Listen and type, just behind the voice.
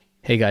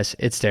Hey guys,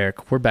 it's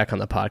Derek. We're back on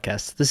the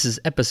podcast. This is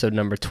episode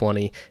number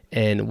 20,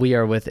 and we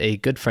are with a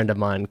good friend of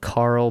mine,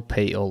 Carl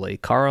Paoli.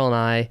 Carl and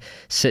I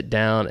sit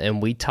down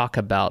and we talk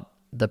about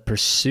the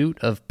pursuit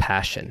of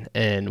passion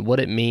and what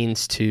it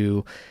means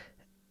to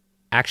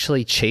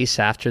actually chase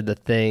after the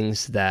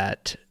things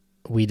that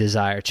we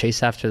desire,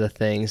 chase after the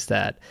things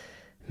that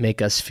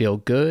make us feel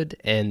good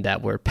and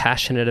that we're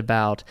passionate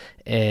about,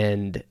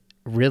 and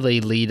really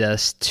lead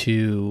us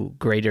to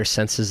greater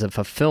senses of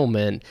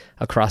fulfillment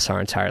across our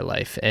entire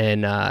life.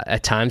 And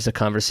at times the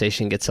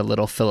conversation gets a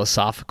little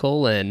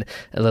philosophical and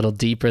a little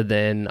deeper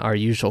than our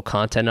usual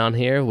content on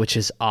here, which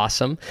is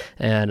awesome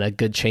and a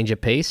good change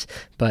of pace.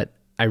 But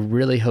I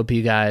really hope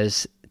you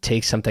guys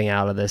take something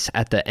out of this.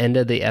 At the end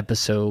of the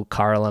episode,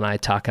 Carl and I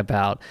talk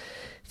about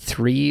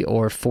 3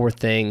 or 4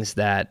 things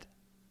that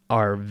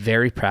are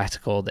very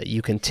practical that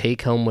you can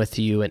take home with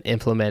you and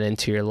implement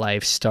into your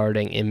life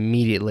starting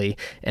immediately.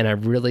 And I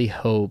really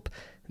hope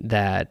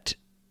that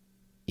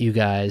you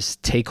guys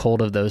take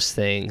hold of those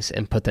things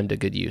and put them to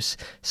good use.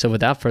 So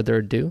without further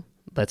ado,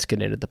 let's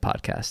get into the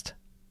podcast.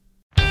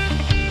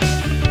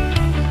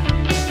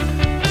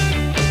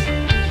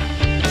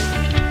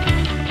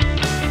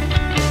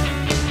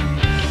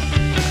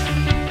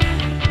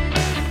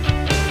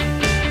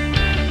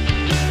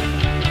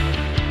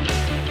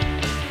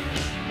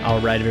 All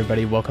right,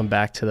 everybody, welcome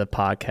back to the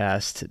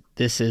podcast.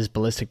 This is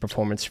Ballistic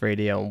Performance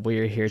Radio, and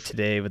we're here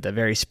today with a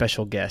very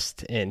special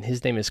guest, and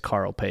his name is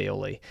Carl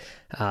Paoli.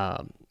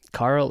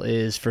 Carl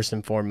is first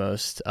and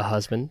foremost a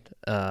husband,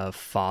 a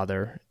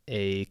father,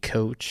 a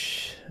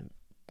coach,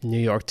 New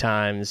York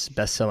Times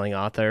bestselling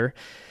author,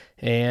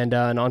 and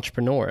an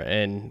entrepreneur.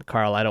 And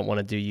Carl, I don't want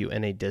to do you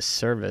any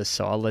disservice,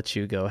 so I'll let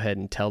you go ahead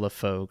and tell the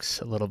folks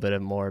a little bit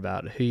more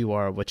about who you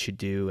are, what you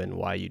do, and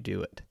why you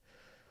do it.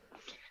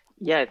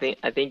 Yeah,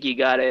 I think you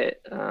got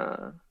it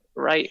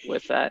right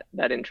with that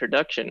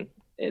introduction.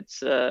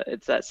 It's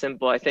that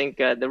simple. I think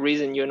the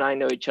reason you and I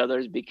know each other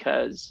is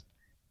because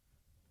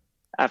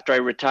after I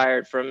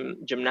retired from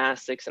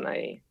gymnastics and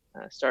I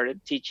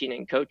started teaching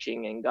and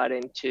coaching and got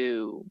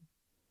into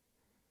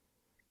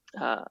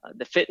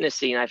the fitness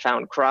scene, I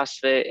found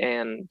CrossFit,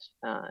 and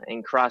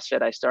in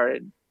CrossFit I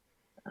started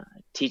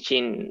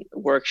teaching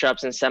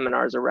workshops and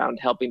seminars around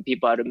helping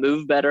people how to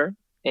move better.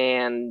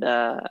 And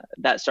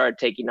that started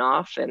taking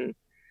off. And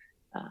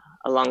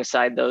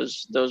alongside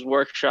those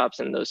workshops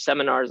and those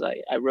seminars,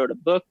 I wrote a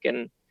book.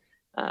 And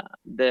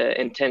the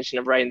intention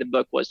of writing the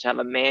book was to have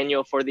a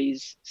manual for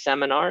these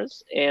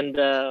seminars. And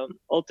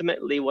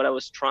ultimately, what I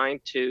was trying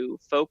to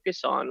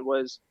focus on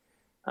was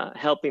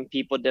helping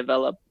people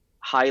develop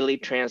highly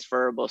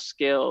transferable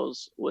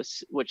skills,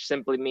 which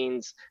simply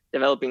means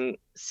developing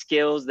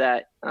skills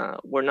that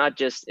were not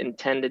just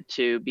intended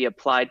to be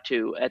applied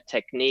to a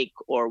technique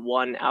or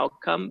one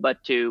outcome, but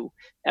to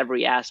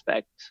every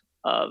aspect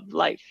of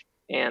life.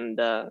 And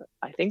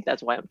I think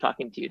that's why I'm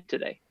talking to you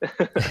today.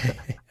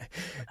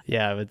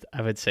 Yeah,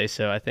 I would say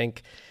so. I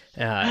think,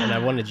 and I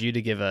wanted you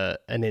to give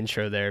an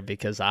intro there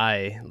because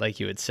I, like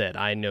you had said,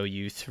 I know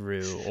you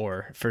through,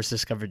 or first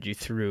discovered you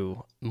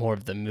through more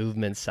of the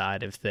movement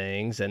side of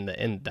things and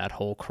in that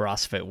whole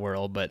CrossFit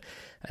world. But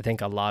I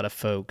think a lot of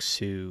folks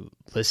who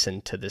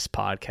listen to this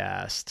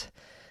podcast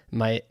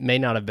may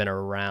not have been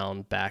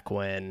around back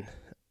when,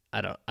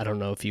 I don't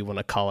know if you want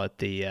to call it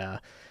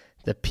the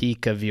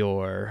peak of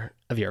your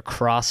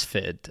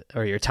CrossFit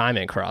or your time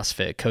in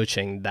CrossFit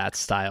coaching that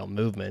style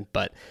movement,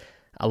 but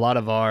a lot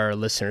of our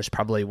listeners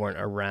probably weren't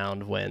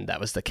around when that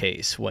was the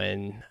case,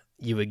 when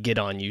you would get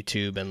on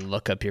YouTube and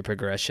look up your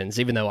progressions,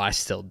 even though I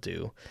still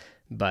do.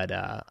 But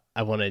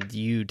I wanted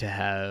you to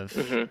have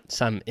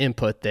some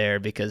input there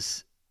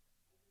because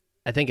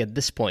I think at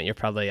this point you're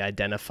probably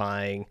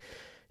identifying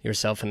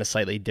yourself in a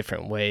slightly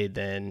different way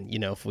than,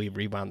 if we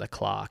rewound the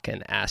clock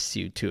and asked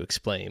you to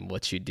explain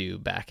what you do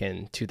back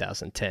in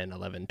 2010,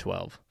 11,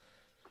 12.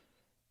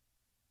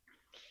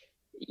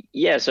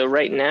 Yeah, so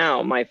right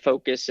now my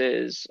focus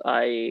is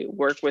I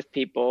work with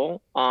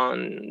people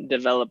on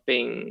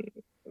developing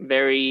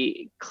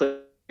very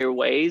clear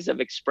ways of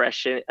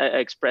expressing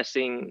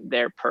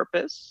their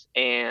purpose,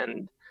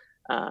 and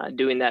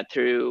doing that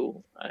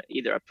through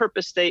either a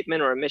purpose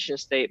statement or a mission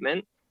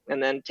statement,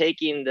 and then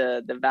taking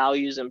the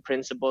values and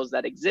principles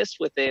that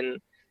exist within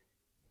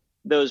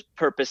those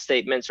purpose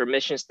statements or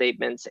mission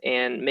statements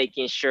and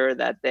making sure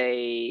that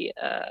they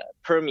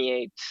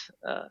permeate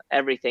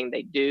everything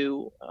they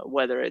do,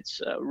 whether it's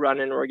run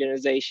an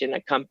organization,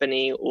 a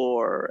company,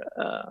 or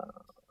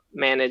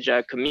manage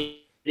a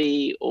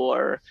community,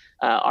 or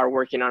are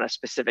working on a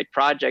specific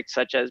project,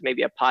 such as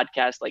maybe a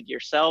podcast like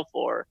yourself,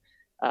 or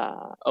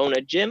own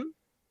a gym.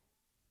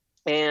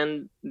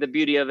 And the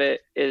beauty of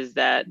it is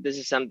that this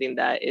is something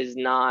that is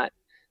not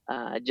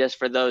just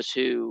for those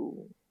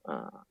who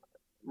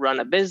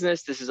run a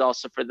business. This is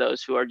also for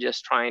those who are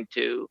just trying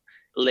to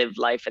live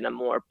life in a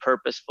more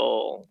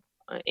purposeful,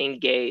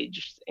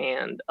 engaged,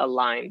 and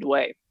aligned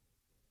way.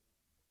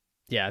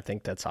 Yeah, I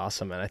think that's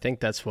awesome. And I think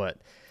that's what,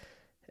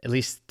 at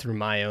least through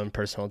my own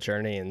personal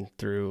journey and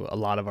through a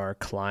lot of our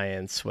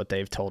clients, what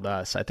they've told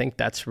us, I think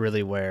that's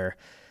really where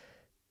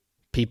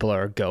people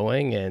are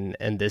going,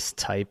 and this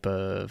type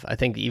of, I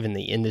think even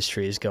the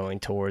industry is going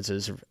towards,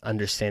 is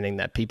understanding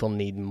that people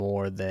need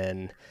more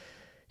than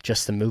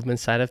just the movement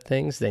side of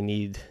things. They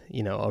need,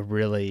 a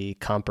really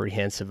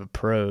comprehensive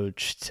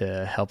approach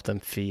to help them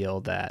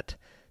feel that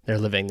they're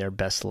living their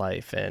best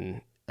life.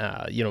 And,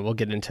 we'll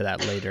get into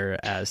that later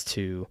as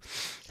to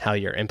how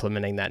you're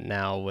implementing that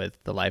now with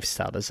the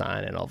lifestyle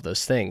design and all of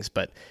those things.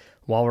 But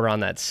while we're on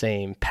that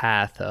same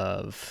path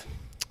of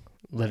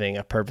living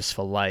a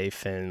purposeful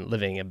life and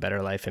living a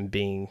better life and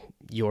being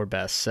your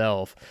best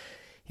self,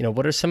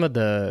 what are some of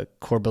the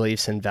core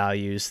beliefs and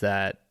values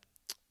that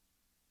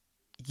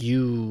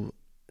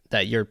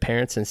your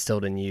parents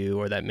instilled in you,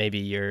 or that maybe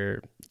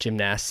your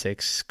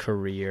gymnastics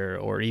career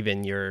or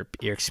even your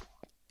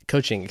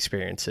coaching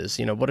experiences,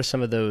 what are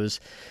some of those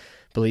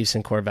beliefs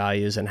and core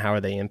values, and how are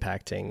they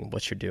impacting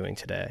what you're doing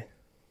today?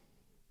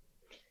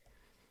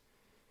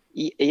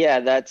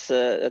 Yeah, that's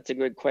a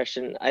good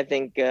question. I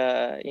think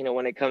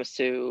when it comes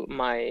to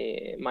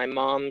my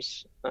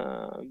mom's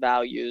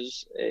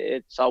values,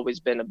 it's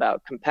always been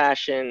about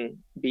compassion,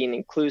 being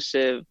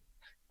inclusive,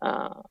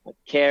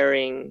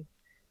 caring,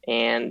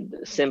 and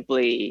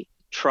simply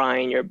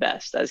trying your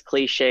best, as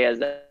cliche as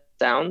that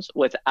sounds,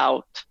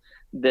 without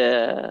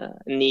the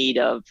need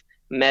of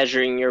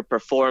measuring your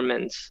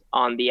performance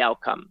on the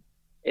outcome.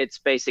 It's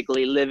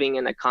basically living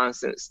in a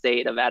constant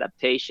state of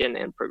adaptation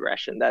and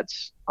progression.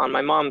 That's on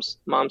my mom's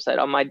side.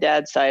 On my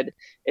dad's side,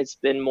 it's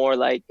been more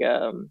like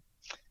the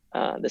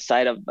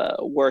side of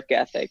work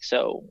ethic.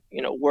 So,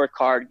 work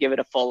hard, give it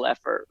a full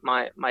effort.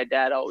 My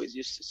dad always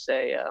used to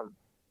say,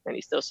 and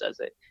he still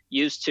says it,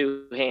 use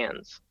two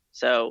hands.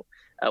 So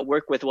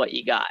work with what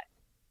you got.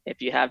 If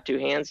you have two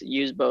hands,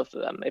 use both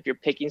of them. If you're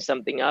picking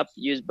something up,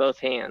 use both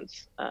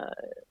hands.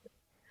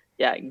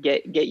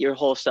 Get your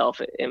whole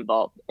self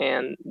involved.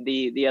 And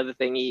the other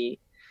thing he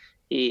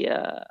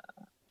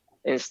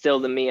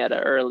instilled in me at an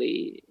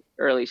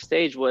early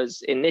stage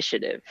was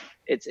initiative.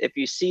 It's, if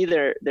you see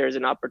there's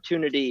an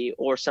opportunity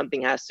or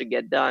something has to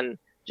get done,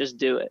 just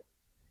do it.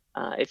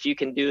 If you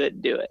can do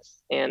it, do it.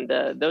 And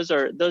those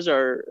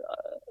are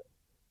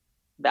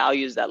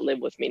values that live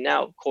with me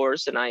now, of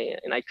course, and I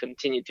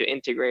continue to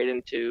integrate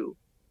into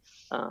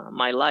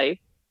my life,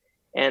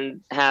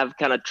 and have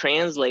kind of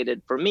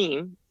translated for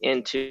me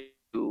into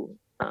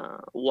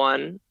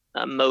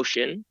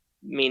motion,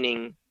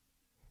 meaning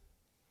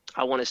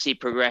I want to see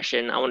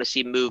progression, I want to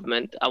see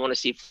movement, I want to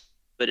see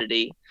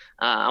fluidity,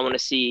 I want to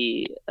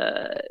see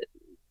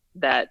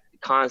that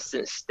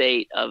constant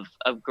state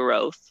of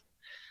growth.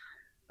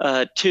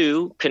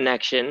 Two,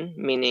 connection,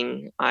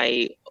 meaning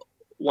I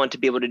want to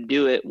be able to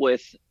do it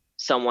with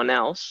someone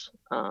else.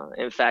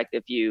 In fact,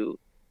 if you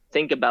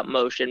think about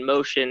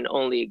motion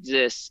only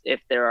exists if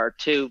there are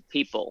two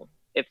people,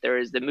 if there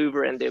is the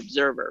mover and the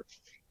observer.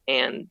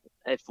 And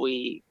if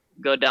we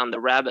go down the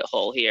rabbit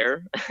hole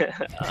here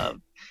of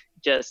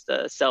just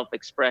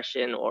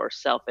self-expression or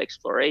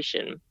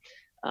self-exploration,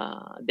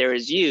 there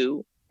is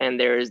you and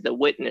there is the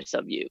witness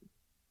of you.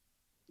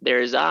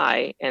 There is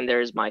I and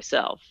there is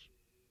myself.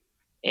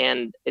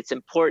 And it's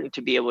important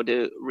to be able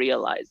to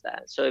realize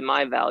that. So in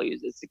my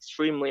values, it's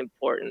extremely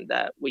important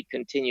that we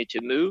continue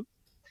to move,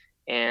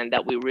 and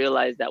that we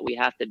realize that we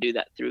have to do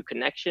that through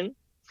connection.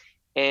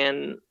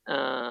 And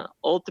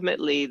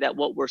ultimately, that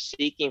what we're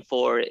seeking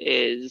for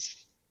is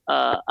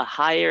a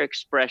higher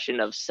expression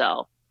of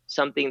self,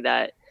 something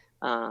that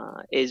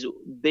is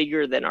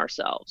bigger than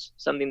ourselves,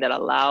 something that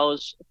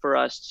allows for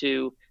us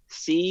to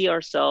see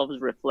ourselves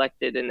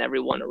reflected in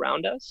everyone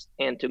around us,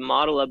 and to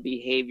model a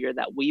behavior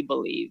that we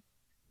believe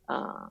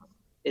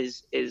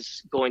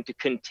is going to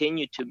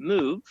continue to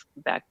move,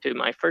 back to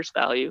my first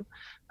value,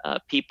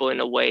 people in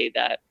a way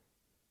that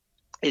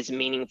is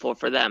meaningful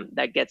for them,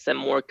 that gets them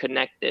more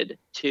connected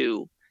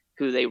to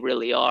who they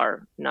really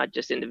are, not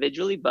just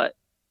individually, but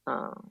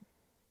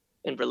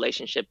in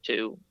relationship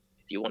to,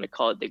 if you want to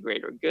call it, the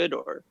greater good,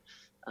 or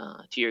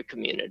to your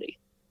community.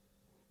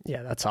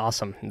 Yeah, that's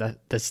awesome.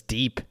 That's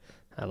deep.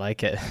 I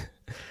like it.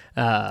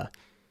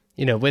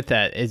 With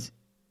that, is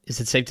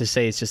it safe to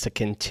say it's just a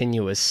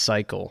continuous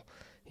cycle,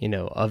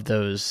 of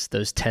those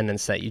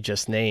tenets that you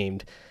just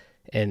named?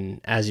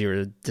 And as you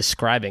were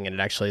describing it, it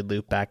actually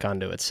looped back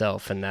onto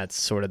itself. And that's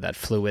sort of that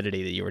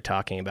fluidity that you were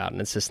talking about.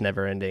 And it's this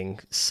never ending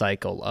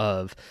cycle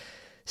of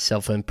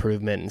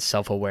self-improvement and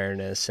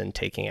self-awareness and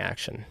taking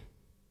action.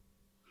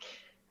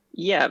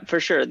 Yeah, for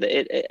sure.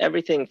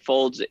 Everything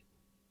folds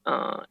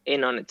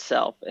in on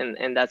itself.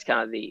 And that's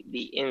kind of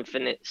the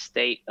infinite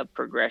state of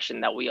progression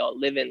that we all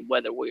live in,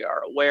 whether we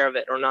are aware of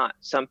it or not.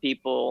 Some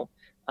people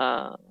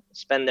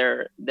spend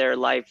their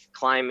life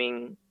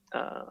climbing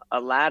a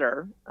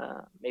ladder.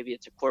 Maybe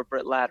it's a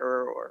corporate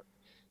ladder, or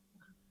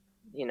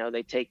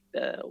they take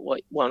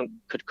what one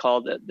could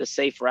call the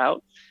safe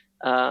route,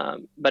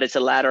 but it's a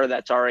ladder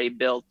that's already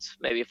built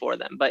maybe for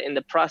them. But in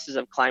the process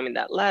of climbing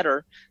that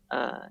ladder,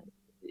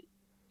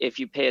 if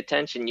you pay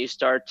attention, you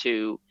start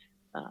to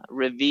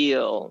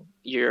reveal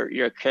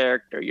your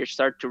character. You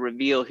start to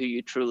reveal who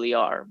you truly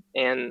are,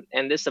 and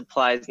this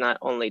applies not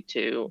only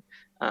to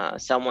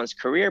someone's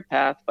career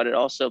path, but it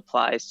also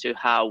applies to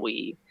how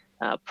we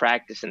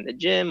practice in the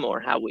gym, or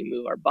how we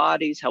move our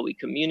bodies, how we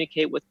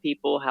communicate with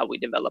people, how we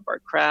develop our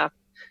craft.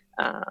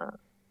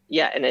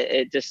 Yeah, and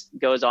it just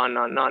goes on and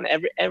on and on.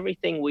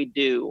 Everything we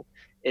do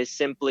is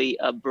simply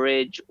a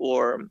bridge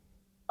or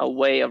a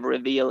way of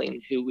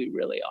revealing who we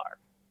really are.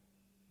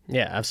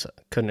 Yeah,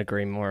 absolutely. Couldn't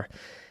agree more.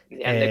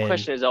 And the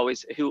question is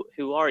always,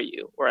 who are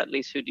you? Or at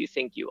least, who do you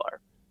think you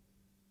are?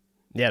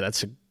 Yeah,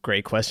 that's a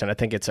great question. I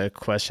think it's a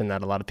question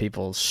that a lot of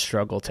people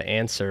struggle to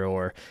answer,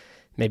 or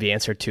maybe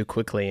answer too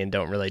quickly and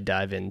don't really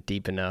dive in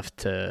deep enough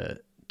to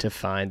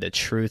find the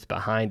truth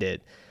behind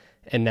it.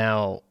 And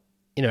now,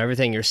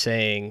 everything you're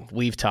saying,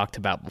 we've talked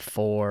about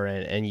before,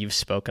 and you've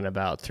spoken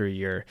about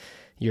through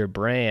your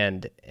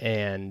brand.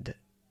 And,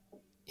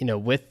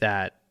 with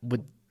that,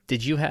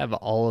 did you have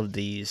all of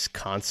these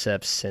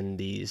concepts and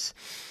these,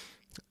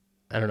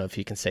 I don't know if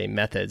you can say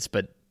methods,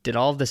 but did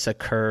all of this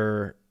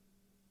occur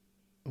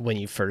when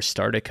you first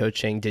started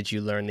coaching? Did you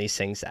learn these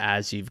things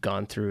as you've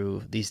gone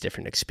through these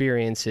different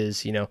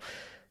experiences?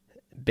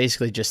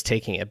 Basically just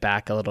taking it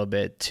back a little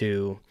bit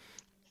to,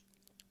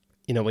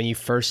 when you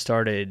first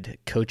started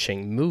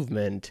coaching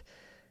movement,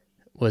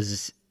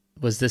 was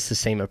this the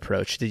same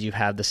approach? Did you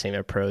have the same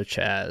approach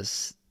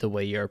as the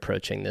way you're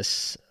approaching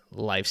this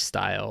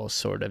lifestyle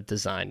sort of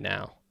design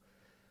now?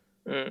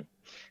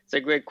 It's a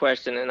great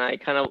question, and I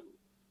kind of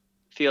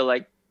feel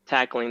like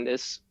tackling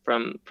this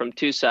from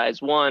two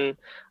sides. One,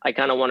 I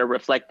kind of want to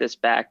reflect this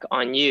back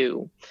on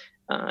you.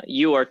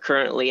 You are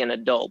currently an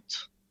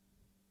adult,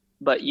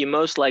 but you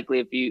most likely,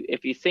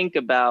 if you think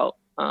about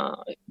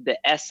the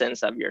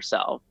essence of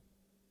yourself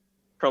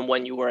from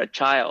when you were a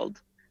child,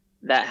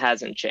 that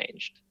hasn't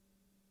changed.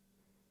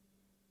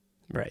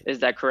 Right. Is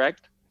that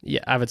correct?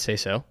 Yeah, I would say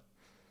so.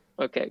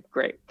 Okay,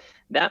 great.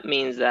 That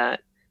means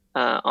that,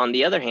 on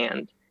the other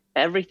hand,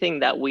 everything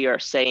that we are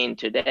saying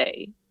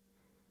today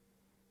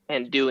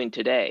and doing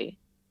today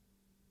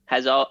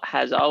has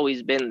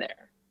always been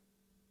there.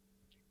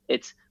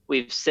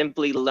 We've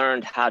simply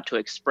learned how to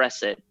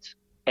express it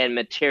and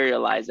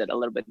materialize it a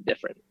little bit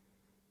different.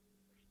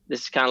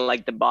 This is kind of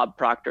like the Bob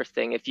Proctor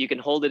thing. If you can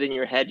hold it in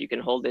your head, you can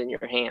hold it in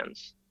your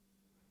hands.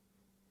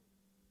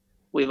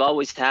 We've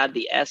always had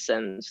the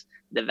essence,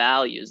 the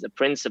values, the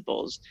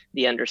principles,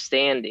 the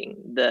understanding,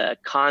 the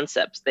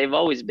concepts. They've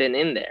always been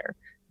in there.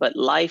 But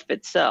life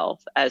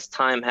itself, as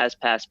time has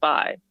passed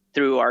by,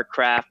 through our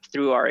craft,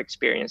 through our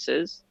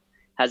experiences,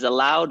 has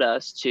allowed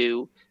us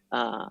to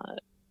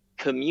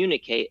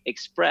communicate,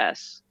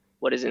 express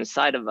what is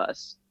inside of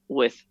us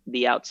with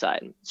the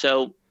outside.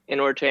 So in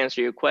order to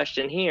answer your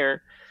question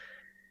here,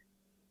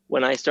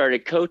 when I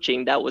started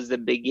coaching, that was the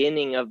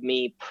beginning of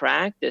me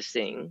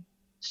practicing,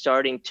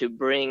 starting to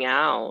bring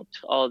out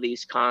all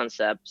these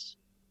concepts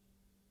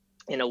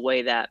in a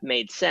way that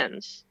made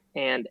sense.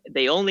 And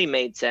they only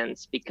made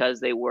sense because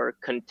they were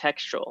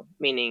contextual,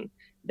 meaning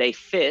they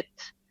fit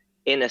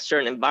in a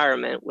certain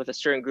environment with a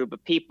certain group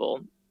of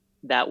people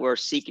that were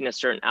seeking a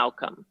certain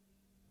outcome.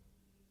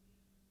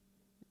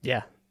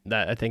 Yeah,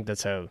 I think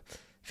that's a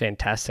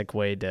fantastic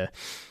way to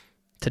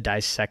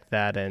dissect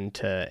that and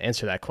to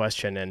answer that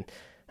question. And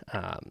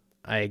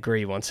I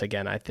agree. Once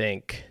again, I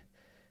think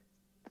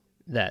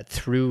that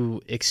through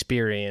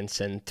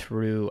experience and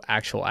through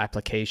actual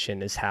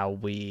application is how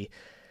we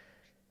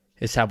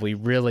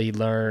really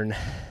learn,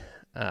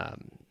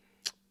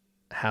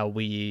 how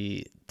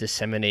we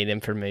disseminate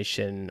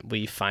information.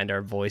 We find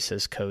our voice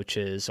as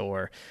coaches,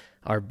 or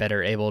are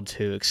better able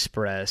to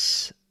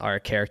express our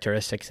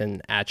characteristics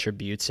and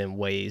attributes in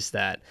ways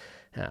that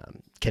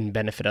can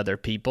benefit other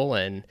people.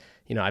 And,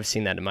 I've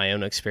seen that in my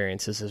own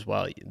experiences as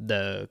well.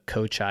 The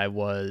coach I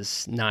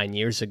was 9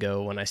 years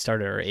ago when I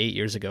started, or 8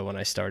 years ago when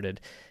I started,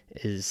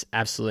 is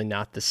absolutely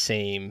not the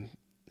same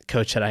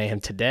coach that I am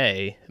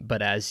today.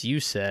 But as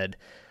you said,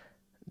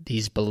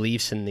 these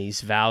beliefs and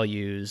these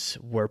values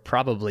were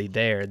probably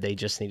there. They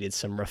just needed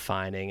some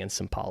refining and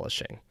some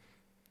polishing.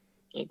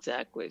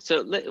 Exactly.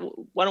 So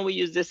why don't we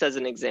use this as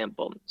an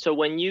example? So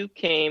when you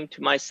came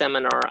to my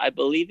seminar, I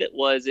believe it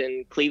was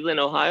in Cleveland,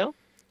 Ohio.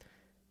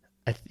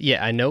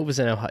 I know it was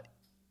in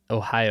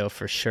Ohio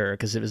for sure,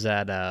 because it was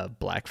at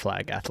Black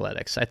Flag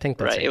Athletics. I think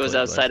that's right. It was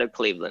Cleveland. Outside of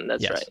Cleveland.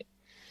 That's yes. Right.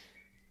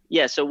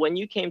 Yeah. So when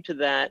you came to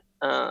that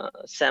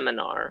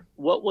seminar,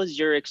 what was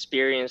your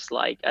experience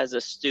like as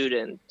a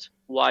student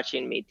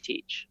watching me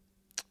teach?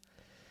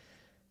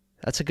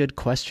 That's a good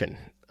question.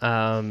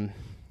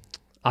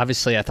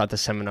 Obviously, I thought the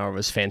seminar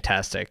was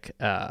fantastic,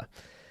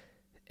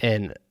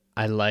 and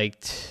I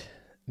liked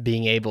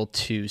being able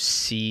to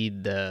see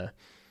the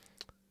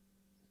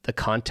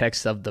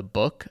context of the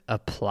book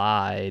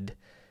applied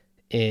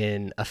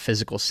in a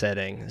physical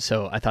setting.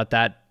 So I thought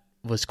that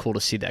was cool to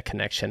see that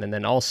connection. And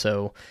then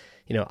also,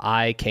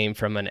 I came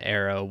from an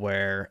era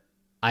where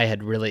I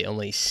had really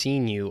only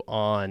seen you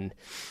on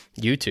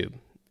YouTube,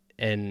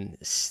 and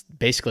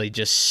basically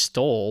just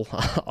stole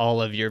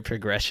all of your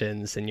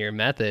progressions and your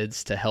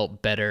methods to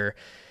help better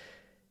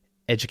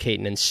educate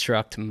and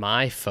instruct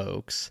my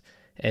folks.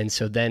 And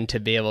so then to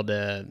be able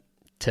to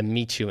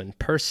meet you in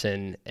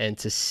person and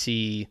to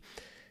see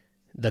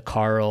the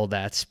Carl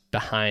that's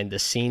behind the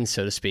scenes,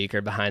 so to speak,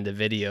 or behind the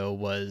video it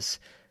was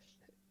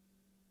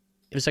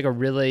like a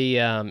really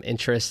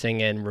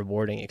interesting and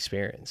rewarding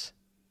experience.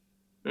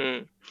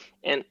 Mm.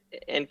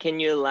 And can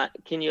you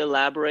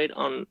elaborate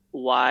on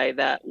why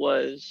that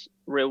was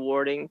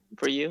rewarding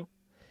for you?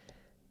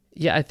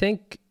 Yeah, I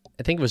think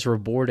it was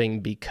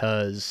rewarding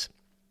because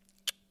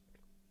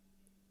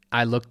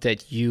I looked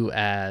at you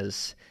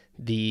as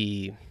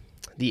the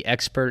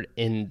expert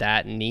in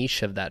that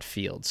niche of that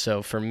field.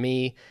 So for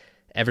me,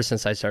 ever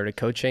since I started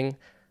coaching,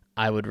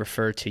 I would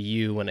refer to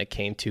you when it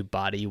came to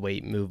body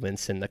weight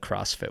movements in the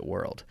CrossFit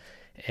world.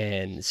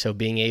 And so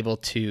being able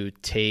to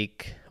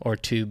take or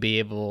to be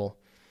able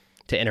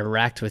to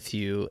interact with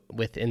you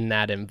within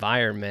that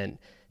environment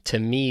to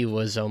me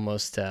was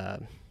almost not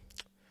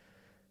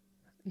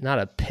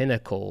a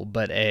pinnacle,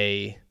 but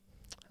a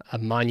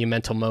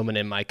monumental moment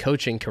in my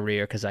coaching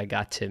career because I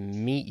got to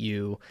meet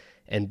you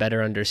and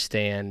better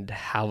understand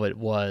how it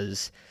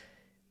was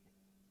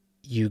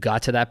you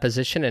got to that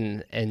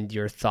position and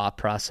your thought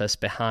process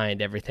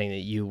behind everything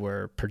that you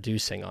were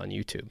producing on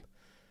YouTube.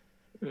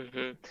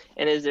 Mm-hmm.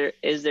 And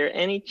is there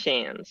any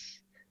chance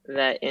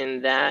that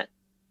in that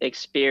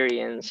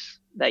experience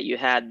that you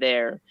had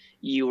there,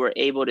 you were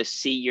able to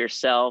see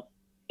yourself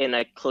in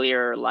a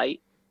clearer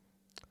light?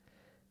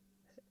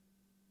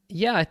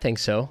 Yeah, I think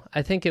so.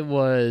 I think it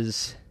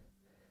was,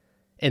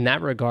 in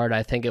that regard,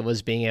 I think it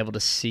was being able to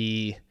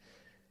see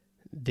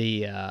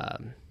the uh,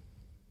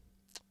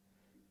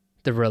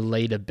 the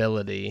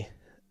relatability There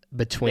you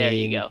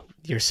between go.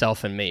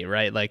 yourself and me,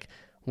 right? Like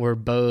we're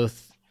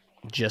both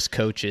just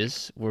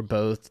coaches. We're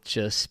both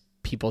just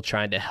people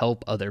trying to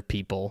help other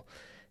people.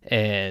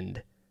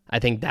 And I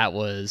think that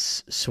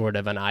was sort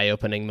of an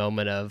eye-opening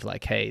moment of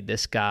like, hey,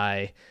 this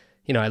guy,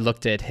 I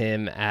looked at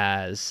him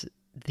as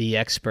the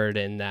expert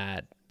in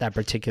that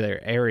particular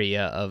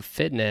area of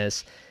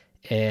fitness.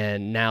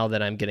 And now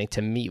that I'm getting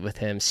to meet with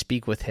him,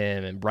 speak with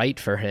him, and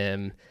write for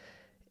him,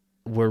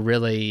 we're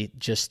really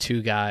just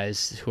two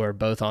guys who are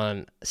both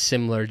on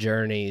similar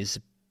journeys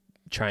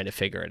trying to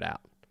figure it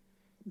out.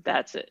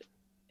 That's it.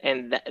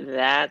 And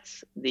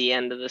that's the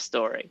end of the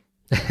story.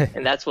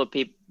 And that's what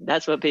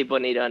people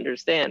need to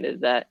understand is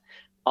that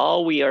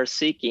all we are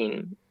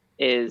seeking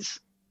is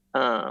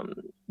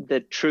the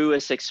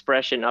truest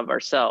expression of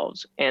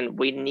ourselves, and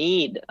we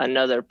need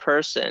another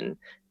person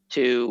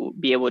to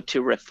be able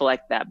to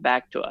reflect that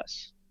back to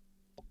us.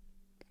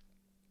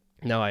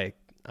 No, I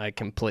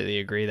completely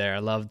agree there. I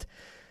loved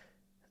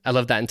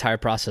that entire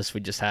process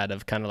we just had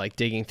of kind of like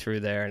digging through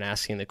there and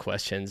asking the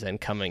questions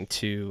and coming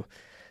to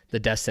the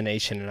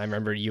destination. And I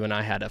remember you and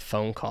I had a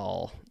phone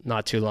call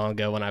not too long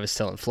ago when I was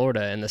still in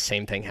Florida, and the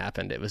same thing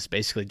happened. It was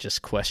basically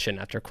just question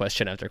after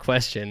question after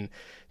question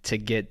to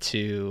get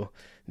to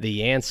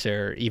the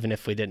answer, even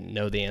if we didn't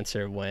know the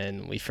answer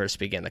when we first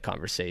began the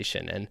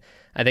conversation. And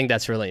I think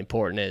that's really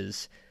important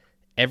is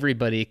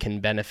everybody can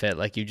benefit,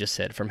 like you just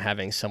said, from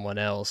having someone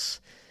else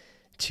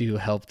to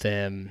help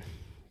them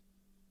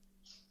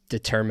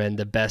determine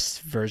the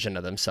best version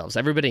of themselves.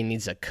 Everybody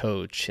needs a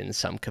coach in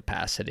some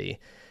capacity,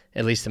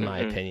 at least in my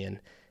opinion.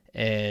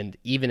 And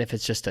even if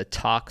it's just a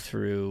talk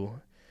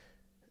through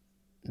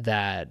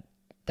that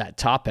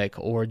topic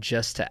or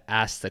just to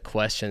ask the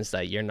questions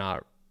that you're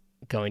not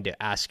going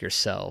to ask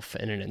yourself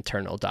in an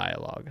internal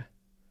dialogue.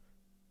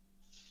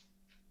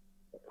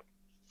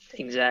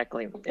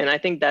 Exactly. And I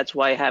think that's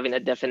why having a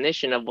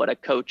definition of what a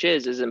coach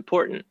is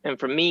important. And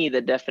for me,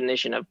 the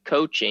definition of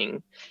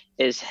coaching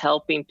is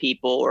helping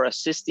people or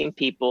assisting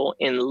people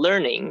in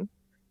learning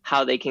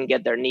how they can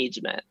get their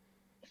needs met.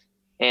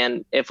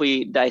 And if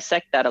we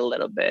dissect that a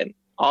little bit,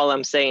 all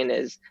I'm saying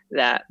is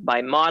that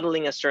by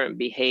modeling a certain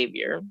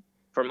behavior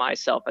for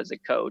myself as a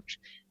coach,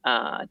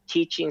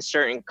 teaching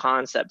certain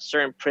concepts,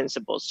 certain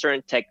principles,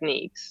 certain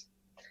techniques,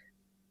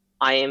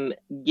 I am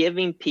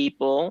giving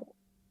people,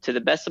 to the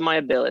best of my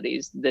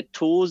abilities, the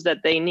tools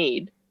that they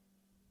need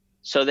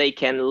so they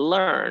can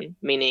learn,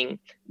 meaning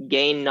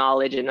gain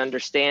knowledge and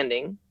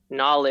understanding,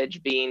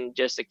 knowledge being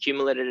just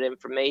accumulated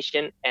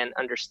information, and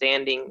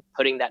understanding,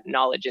 putting that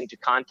knowledge into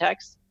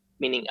context,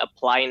 meaning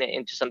applying it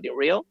into something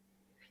real.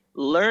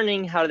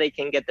 Learning how they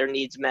can get their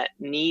needs met,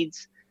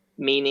 needs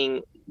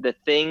meaning the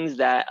things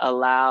that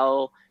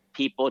allow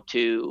people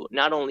to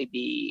not only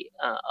be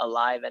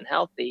alive and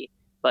healthy,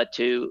 but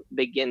to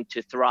begin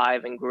to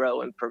thrive and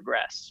grow and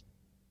progress.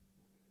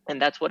 And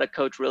that's what a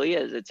coach really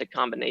is. It's a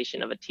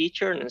combination of a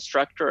teacher, an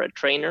instructor, a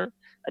trainer,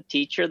 a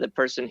teacher, the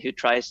person who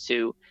tries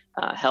to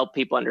help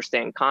people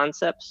understand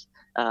concepts,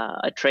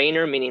 a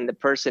trainer, meaning the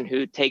person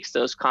who takes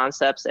those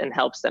concepts and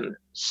helps them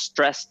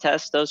stress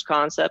test those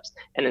concepts,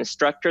 an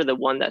instructor, the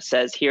one that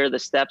says, here are the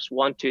steps,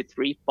 1, 2,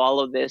 3,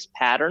 follow this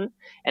pattern,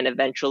 and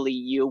eventually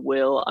you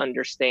will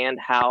understand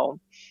how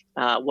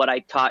what I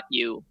taught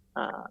you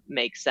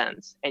makes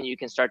sense, and you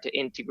can start to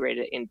integrate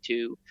it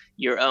into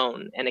your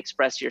own and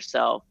express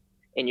yourself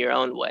in your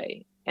own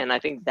way. And I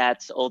think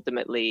that's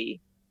ultimately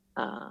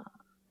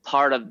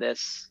part of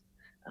this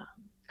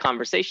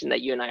conversation that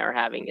you and I are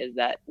having, is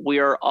that we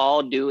are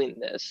all doing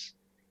this.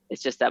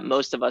 It's just that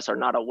most of us are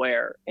not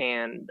aware.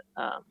 And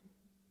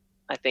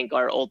I think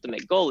our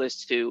ultimate goal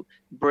is to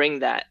bring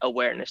that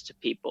awareness to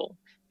people,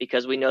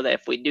 because we know that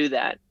if we do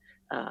that,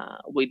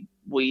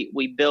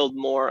 we build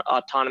more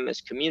autonomous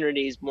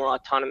communities, more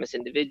autonomous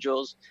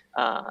individuals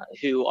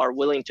who are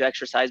willing to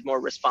exercise more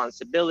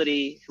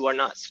responsibility, who are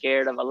not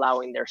scared of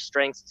allowing their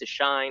strengths to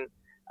shine,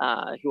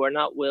 who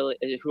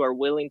are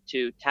willing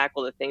to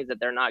tackle the things that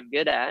they're not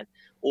good at,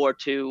 or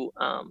to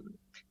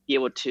be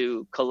able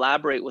to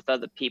collaborate with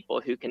other people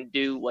who can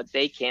do what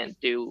they can't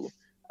do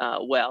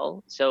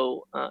well,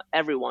 so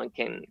everyone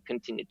can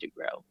continue to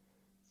grow.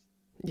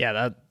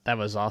 Yeah, that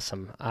was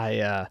awesome.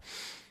 I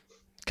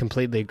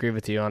completely agree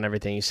with you on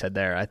everything you said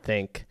there. I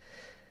think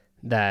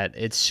that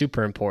it's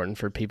super important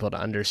for people to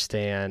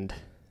understand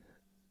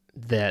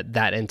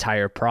that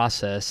entire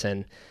process.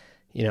 And,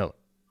 you know,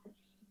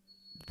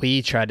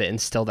 we try to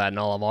instill that in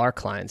all of our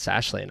clients,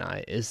 Ashley and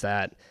I, is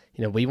that,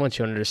 you know, we want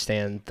you to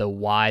understand the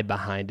why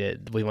behind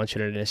it. We want you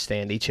to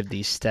understand each of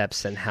these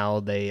steps and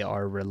how they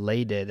are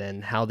related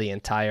and how the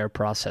entire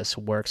process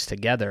works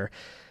together.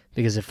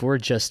 Because if we're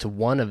just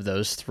one of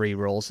those three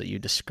roles that you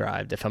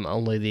described, if I'm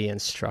only the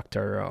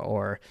instructor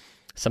or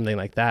something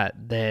like that,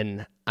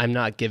 then I'm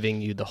not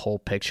giving you the whole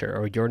picture,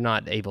 or you're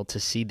not able to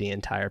see the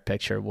entire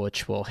picture,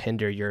 which will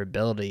hinder your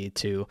ability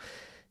to,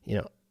 you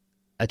know,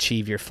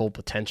 achieve your full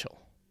potential.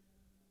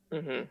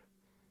 Mm-hmm.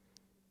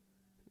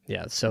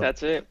 Yeah. So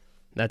that's it.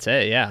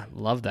 Yeah.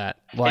 Love that.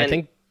 Well, I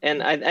think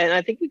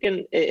we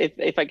can,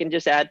 if I can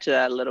just add to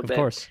that a little bit. Of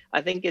course. I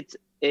think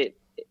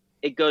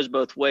it goes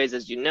both ways,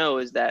 as you know,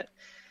 is that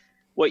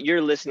what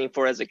you're listening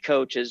for as a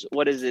coach is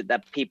what is it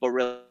that people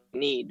really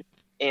need,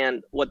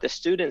 and what the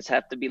students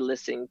have to be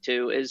listening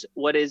to is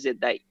what is it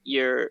that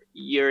your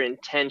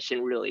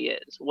intention really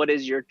is. What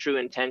is your true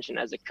intention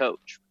as a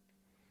coach?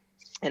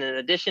 And in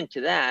addition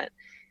to that,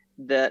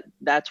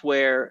 that's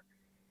where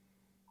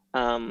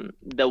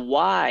the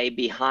why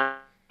behind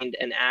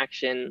an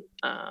action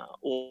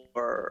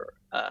or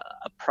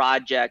a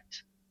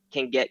project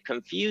can get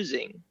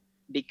confusing,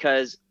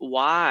 because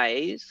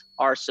whys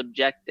are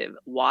subjective.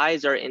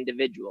 Whys are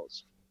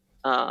individuals.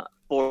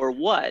 For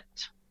what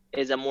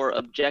is a more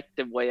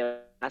objective way of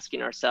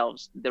asking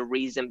ourselves the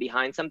reason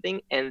behind something,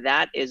 and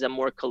that is a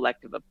more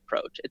collective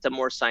approach. It's a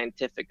more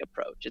scientific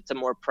approach. It's a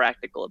more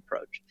practical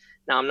approach.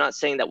 Now, I'm not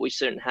saying that we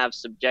shouldn't have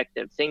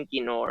subjective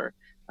thinking or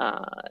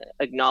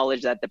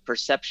acknowledge that the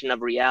perception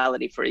of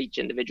reality for each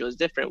individual is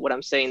different. What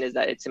I'm saying is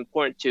that it's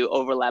important to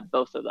overlap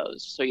both of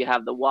those. So you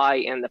have the why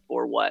and the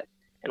for what.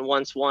 And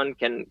once one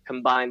can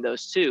combine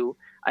those two,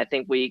 I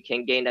think we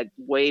can gain a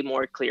way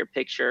more clear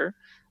picture,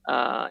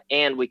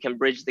 and we can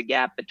bridge the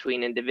gap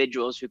between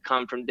individuals who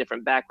come from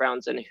different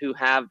backgrounds and who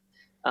have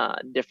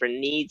different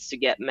needs to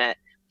get met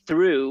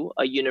through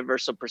a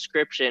universal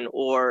prescription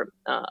or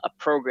a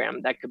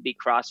program that could be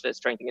CrossFit,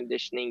 strength and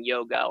conditioning,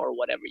 yoga, or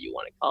whatever you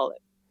want to call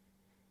it.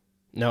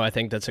 No, I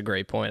think that's a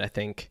great point. I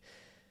think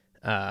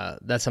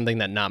that's something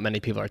that not many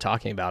people are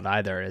talking about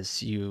either,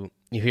 is you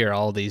hear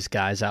all these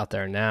guys out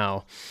there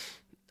now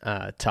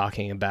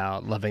talking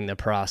about loving the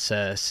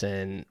process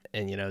and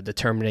you know,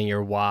 determining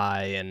your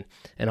why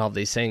and all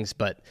these things,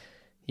 but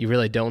you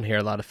really don't hear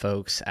a lot of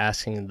folks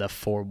asking the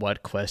for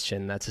what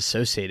question that's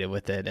associated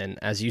with it. And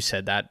as you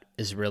said, that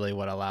is really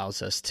what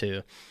allows us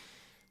to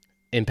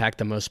impact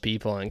the most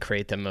people and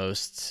create the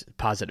most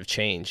positive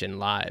change in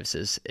lives,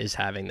 is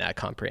having that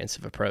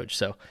comprehensive approach.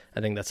 So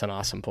I think that's an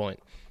awesome point.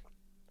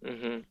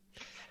 Mm-hmm.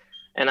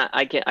 And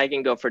I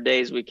can go for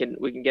days. We can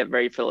get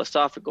very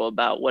philosophical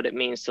about what it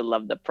means to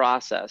love the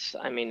process.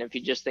 I mean, if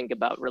you just think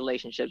about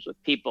relationships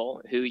with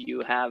people who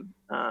you have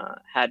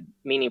had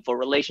meaningful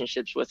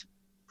relationships with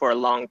for a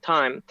long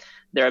time,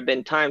 there have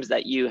been times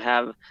that you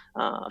have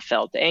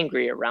felt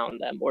angry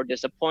around them, or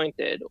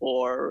disappointed,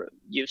 or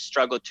you've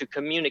struggled to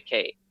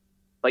communicate,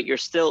 but you're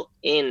still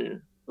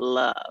in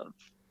love,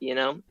 you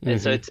know? Mm-hmm.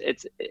 And so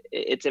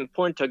it's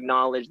important to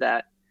acknowledge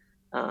that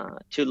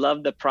to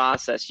love the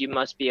process, you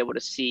must be able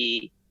to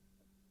see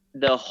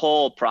the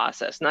whole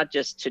process, not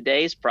just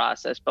today's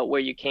process, but where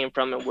you came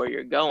from and where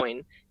you're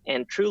going,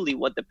 and truly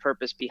what the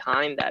purpose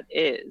behind that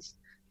is,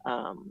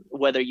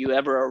 whether you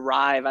ever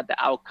arrive at the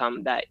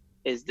outcome that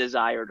is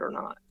desired or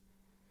not.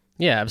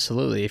 Yeah,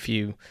 absolutely. If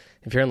you're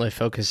only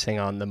focusing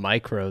on the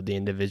micro, the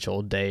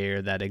individual day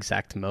or that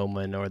exact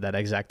moment or that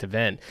exact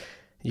event,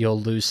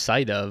 you'll lose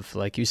sight of,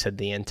 like you said,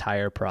 the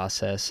entire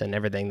process and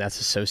everything that's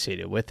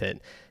associated with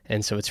it.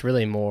 And so it's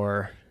really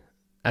more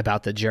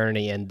about the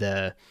journey and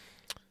the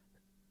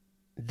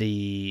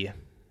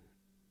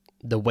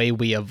way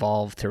we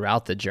evolve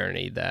throughout the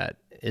journey that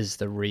is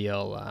the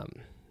real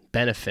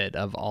benefit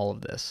of all of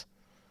this.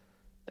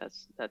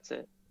 That's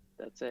it.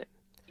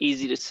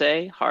 Easy to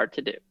say, hard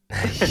to do.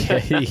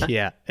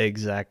 Yeah,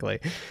 exactly.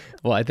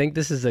 Well, I think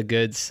this is a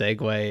good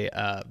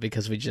segue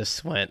because we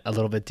just went a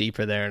little bit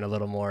deeper there and a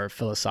little more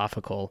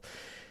philosophical.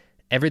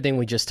 Everything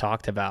we just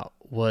talked about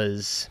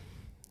was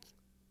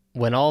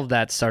when all of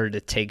that started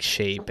to take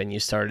shape and you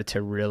started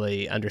to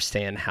really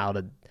understand how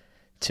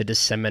to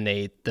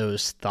disseminate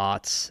those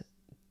thoughts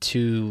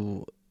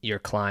to your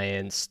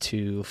clients,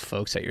 to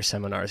folks at your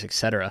seminars,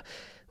 etc.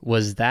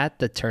 Was that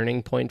the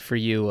turning point for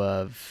you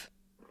of,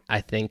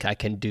 I think I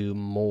can do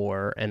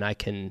more and I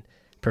can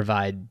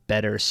provide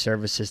better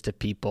services to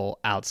people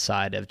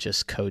outside of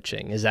just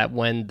coaching? Is that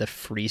when the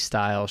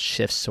freestyle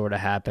shift sort of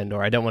happened?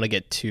 Or I don't want to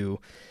get too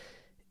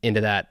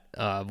into that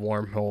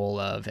wormhole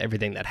of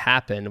everything that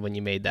happened when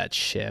you made that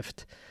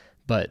shift,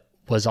 but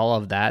was all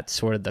of that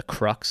sort of the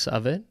crux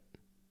of it?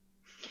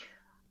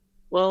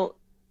 Well,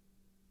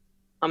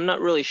 I'm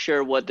not really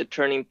sure what the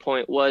turning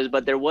point was,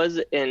 but there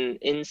was an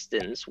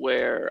instance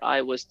where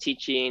I was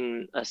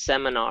teaching a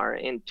seminar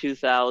in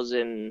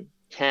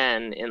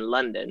 2010 in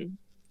London,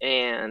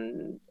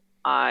 and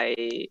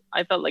I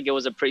felt like it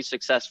was a pretty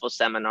successful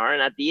seminar.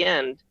 And at the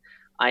end,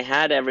 I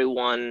had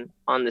everyone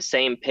on the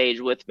same page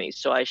with me.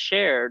 So I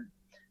shared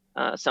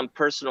some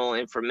personal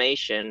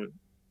information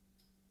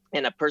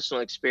and a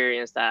personal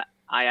experience that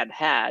I had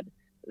had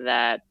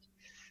that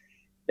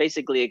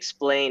basically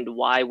explained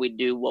why we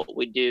do what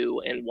we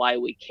do and why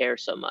we care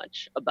so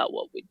much about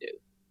what we do.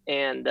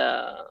 And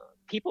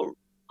people,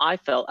 I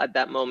felt at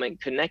that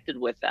moment, connected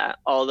with that,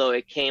 although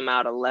it came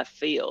out of left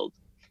field.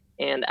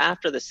 And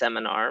after the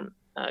seminar,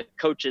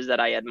 coaches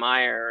that I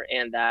admire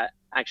and that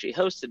actually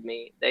hosted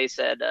me, they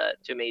said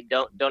to me,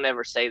 don't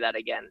ever say that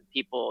again.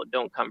 People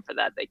don't come for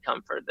that. They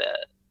come for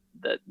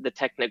the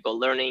technical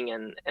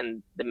learning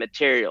and the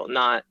material,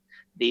 not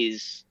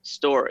these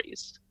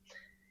stories.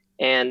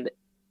 And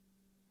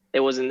it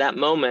was in that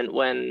moment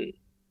when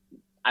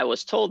I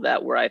was told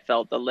that where I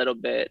felt a little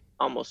bit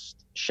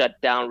almost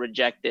shut down,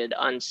 rejected,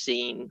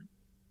 unseen,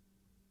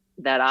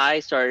 that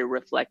I started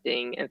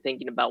reflecting and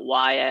thinking about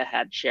why I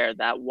had shared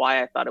that,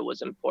 why I thought it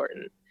was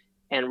important,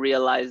 and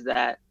realized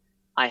that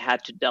I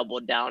had to double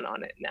down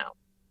on it now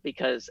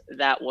because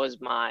that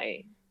was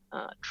my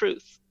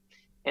truth.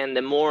 And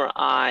the more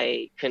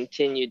I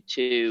continued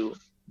to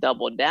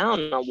double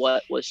down on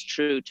what was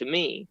true to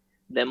me,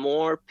 the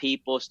more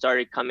people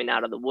started coming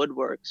out of the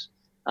woodworks,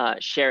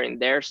 sharing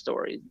their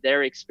stories,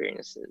 their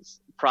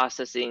experiences,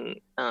 processing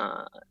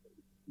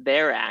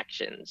their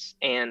actions,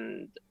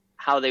 and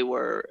how they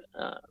were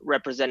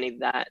representing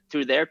that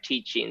through their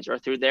teachings or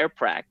through their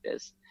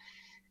practice.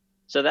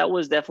 So that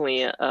was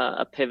definitely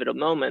a pivotal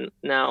moment.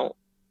 Now,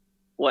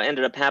 what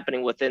ended up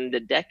happening within the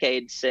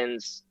decade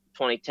since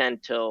 2010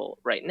 till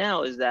right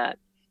now is that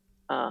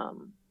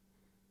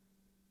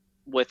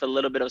with a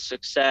little bit of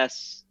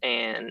success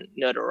and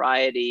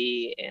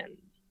notoriety and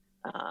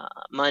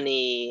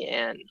money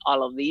and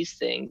all of these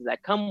things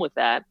that come with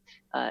that,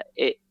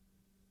 it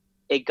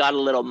got a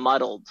little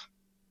muddled,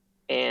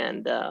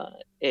 and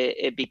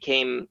it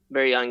became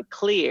very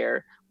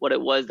unclear what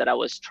it was that I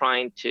was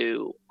trying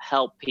to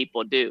help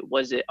people do.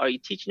 Are you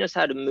teaching us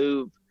how to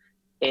move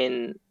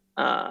in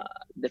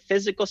the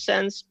physical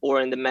sense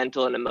or in the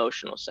mental and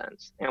emotional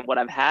sense? And what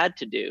I've had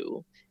to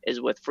do is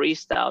with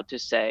freestyle to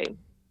say,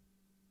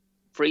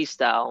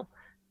 freestyle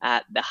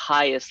at the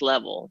highest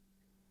level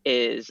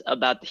is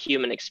about the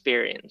human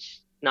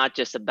experience, not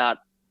just about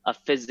a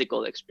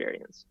physical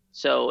experience.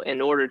 So in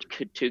order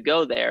to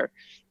go there,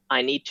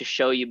 I need to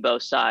show you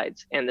both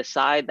sides. And the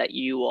side that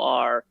you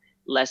are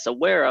less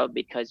aware of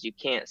because you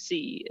can't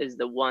see is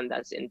the one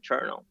that's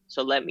internal.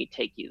 So let me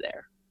take you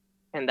there.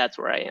 And that's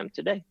where I am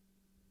today.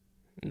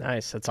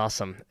 Nice. That's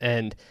awesome.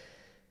 And,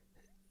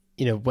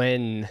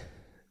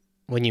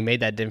 when you made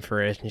that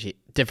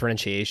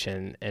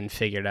differentiation and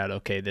figured out,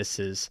 okay, this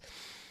is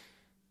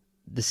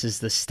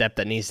the step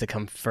that needs to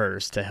come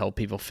first to help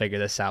people figure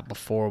this out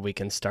before we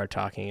can start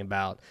talking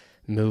about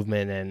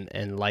movement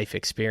and life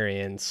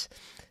experience,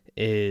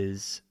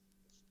 is,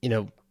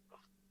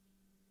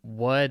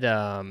 what,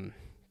 I'm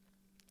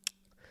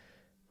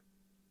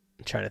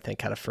trying to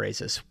think how to phrase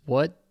this.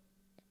 What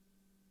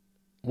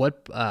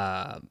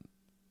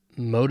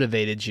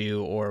motivated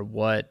you, or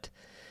what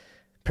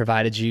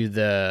provided you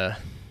the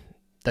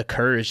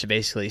courage to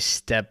basically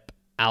step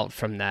out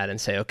from that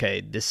and say,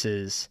 okay,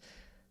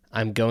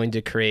 I'm going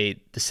to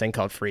create this thing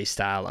called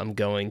freestyle. I'm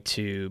going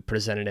to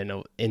present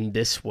it in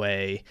this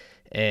way.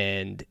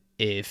 And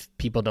if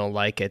people don't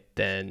like it,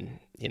 then,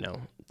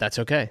 that's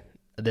okay.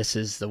 This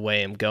is the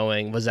way I'm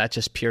going. Was that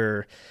just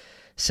pure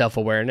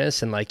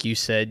self-awareness? And like you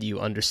said, you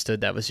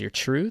understood that was your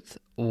truth?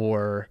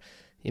 Or,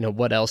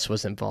 what else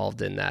was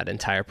involved in that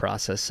entire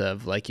process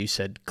of, like you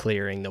said,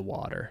 clearing the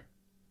water?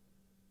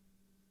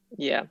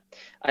 Yeah,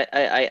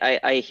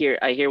 I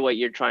hear what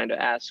you're trying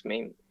to ask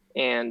me,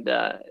 and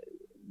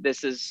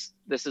this is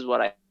what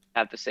I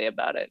have to say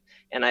about it.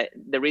 And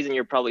the reason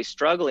you're probably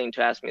struggling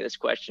to ask me this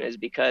question is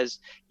because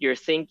you're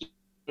thinking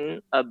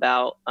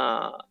about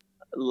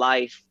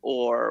life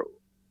or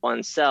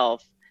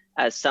oneself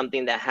as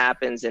something that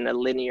happens in a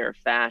linear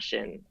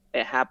fashion.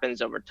 It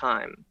happens over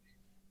time.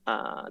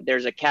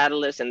 There's a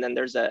catalyst, and then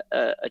there's a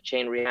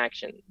chain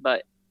reaction.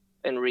 But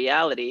in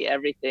reality,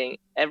 everything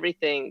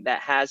that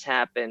has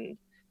happened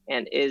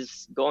and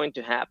is going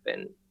to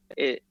happen,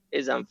 it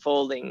is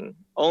unfolding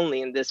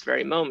only in this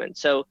very moment.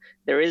 So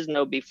there is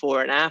no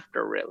before and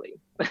after, really.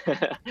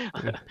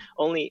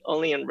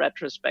 Only in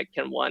retrospect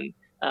can one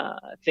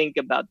think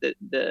about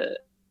the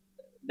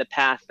the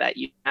path that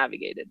you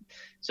navigated.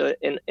 So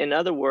in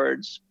other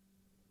words,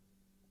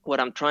 what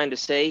I'm trying to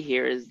say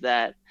here is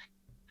that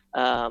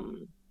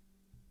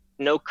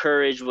no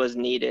courage was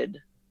needed,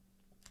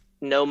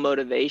 no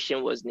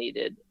motivation was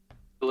needed.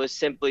 It was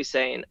simply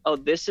saying, oh,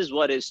 this is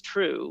what is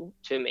true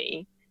to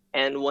me.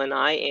 And when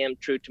I am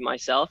true to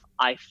myself,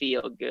 I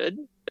feel good.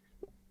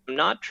 I'm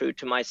not true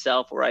to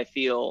myself, or I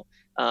feel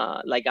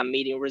like I'm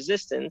meeting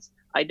resistance,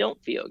 I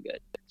don't feel good.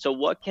 So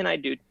what can I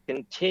do to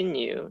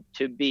continue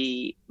to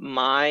be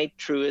my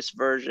truest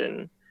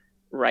version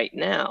right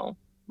now,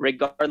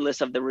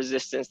 regardless of the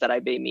resistance that I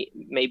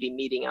may be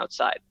meeting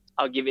outside?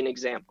 I'll give you an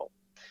example.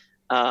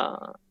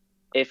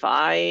 If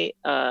I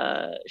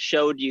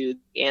showed you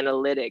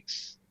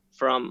analytics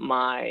from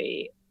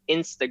my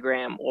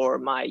Instagram or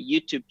my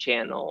YouTube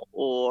channel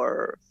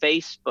or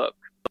Facebook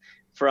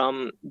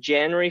from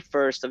January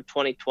 1st of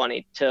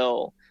 2020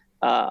 till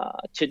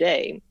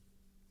today,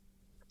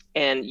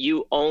 and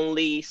you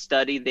only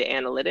study the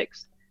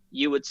analytics,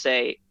 you would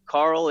say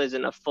Carl is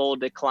in a full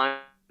decline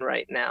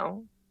right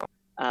now.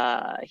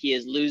 He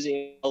is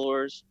losing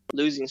followers,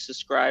 losing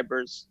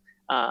subscribers,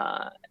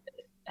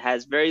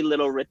 has very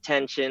little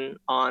retention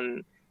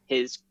on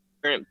his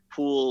current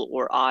pool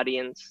or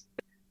audience.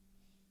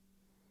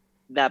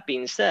 That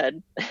being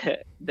said,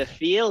 the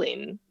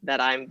feeling that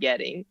I'm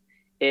getting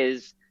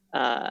is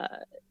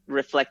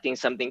reflecting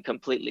something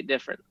completely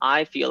different.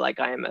 I feel like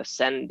I am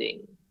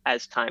ascending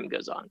as time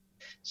goes on.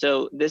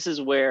 So this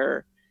is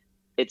where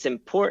it's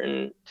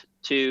important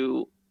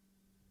to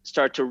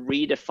start to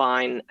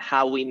redefine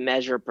how we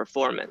measure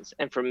performance.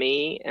 And for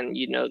me, and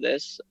you know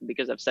this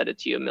because I've said it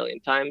to you a million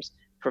times,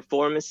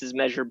 performance is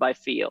measured by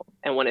feel.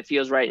 And when it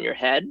feels right in your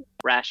head,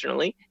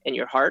 rationally, in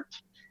your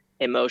heart,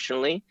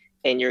 emotionally,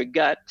 in your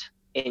gut,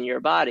 in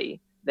your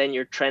body, then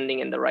you're trending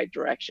in the right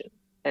direction.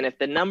 And if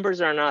the numbers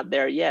are not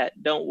there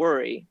yet, don't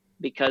worry,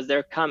 because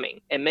they're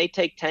coming. It may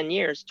take 10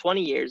 years,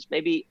 20 years,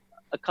 maybe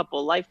a couple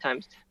of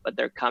lifetimes, but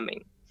they're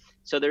coming.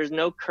 So there's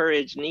no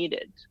courage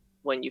needed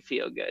when you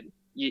feel good.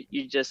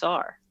 You just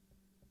are.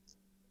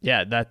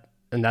 Yeah,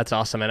 that's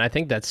awesome. And I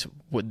think that's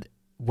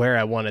where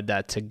I wanted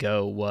that to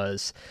go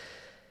was,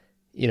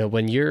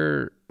 when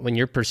you're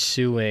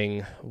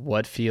pursuing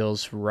what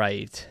feels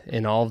right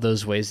in all of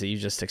those ways that you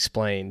just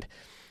explained,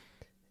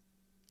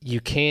 you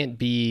can't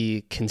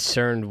be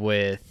concerned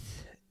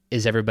with,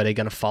 is everybody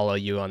going to follow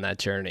you on that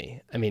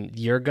journey? I mean,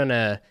 you're going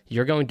to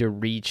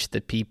reach the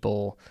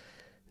people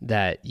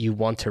that you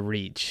want to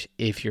reach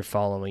if you're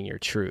following your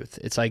truth.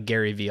 It's like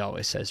Gary Vee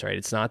always says, right?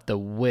 It's not the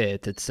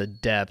width, it's the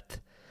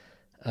depth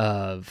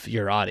of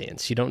your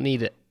audience. You don't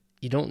need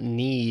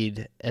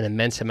an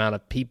immense amount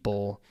of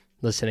people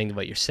listening to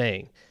what you're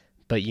saying,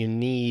 but you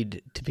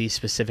need to be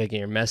specific in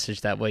your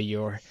message. That way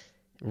you're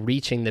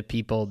reaching the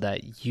people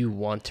that you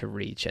want to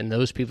reach, and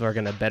those people are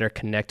going to better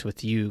connect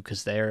with you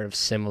because they're of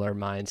similar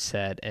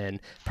mindset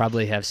and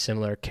probably have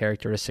similar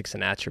characteristics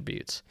and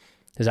attributes.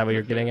 Is that what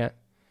you're getting at?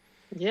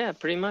 Yeah,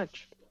 pretty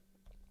much.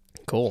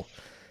 Cool.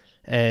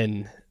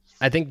 And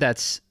I think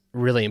that's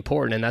really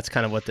important, and that's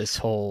kind of what this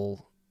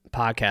whole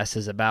podcast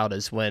is about,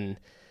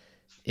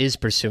 is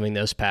pursuing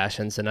those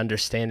passions and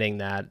understanding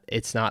that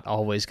it's not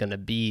always going to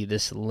be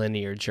this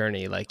linear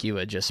journey like you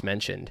had just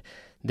mentioned.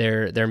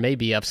 There may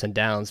be ups and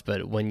downs,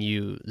 but when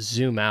you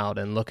zoom out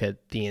and look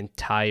at the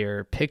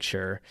entire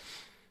picture,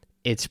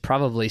 it's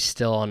probably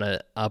still on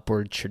an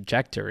upward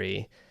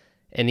trajectory.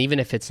 And even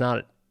if it's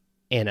not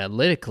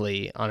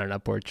analytically on an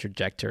upward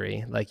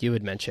trajectory, like you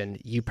had mentioned,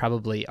 you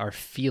probably are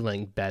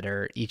feeling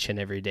better each and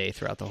every day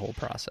throughout the whole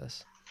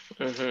process.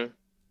 Mm-hmm.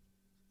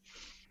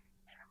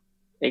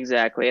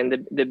 Exactly.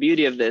 And the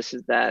beauty of this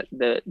is that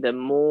the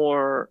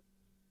more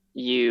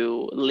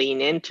you lean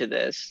into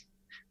this,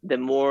 the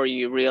more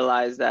you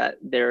realize that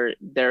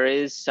there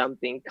is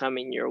something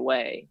coming your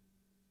way.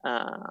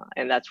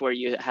 And that's where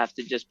you have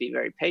to just be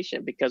very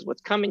patient, because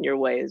what's coming your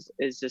way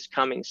is just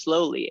coming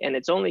slowly, and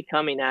it's only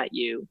coming at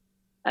you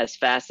as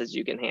fast as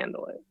you can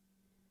handle it.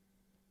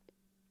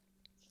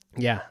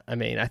 Yeah. I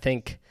mean, I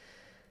think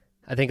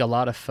a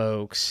lot of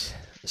folks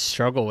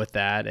struggle with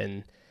that,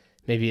 and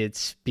maybe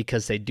it's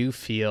because they do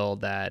feel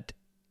that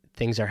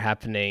things are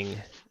happening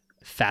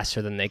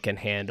faster than they can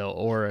handle,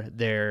 or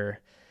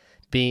they're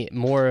being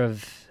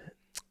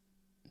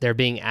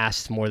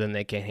asked more than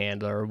they can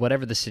handle, or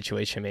whatever the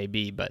situation may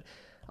be. But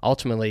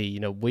ultimately,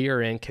 we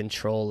are in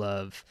control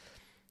of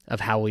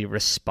how we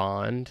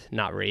respond,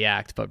 not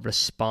react, but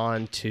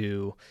respond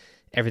to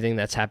everything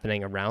that's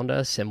happening around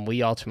us. And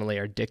we ultimately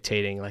are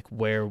dictating like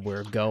where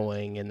we're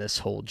going in this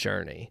whole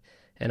journey.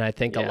 And I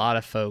think a lot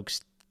of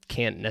folks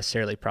can't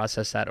necessarily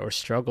process that, or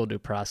struggle to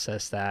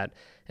process that.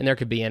 And there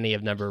could be any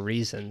of number of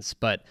reasons,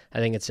 but I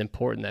think it's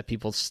important that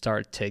people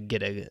start to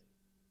get a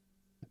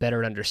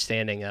better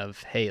understanding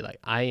of, hey, like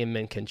I am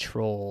in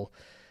control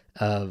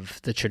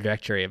of the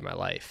trajectory of my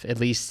life, at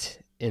least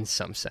in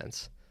some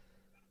sense.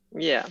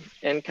 Yeah.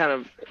 And kind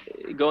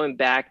of going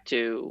back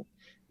to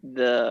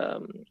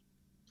the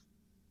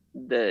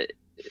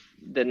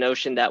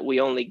notion that we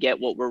only get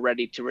what we're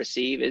ready to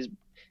receive, is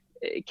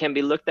it can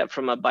be looked at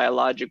from a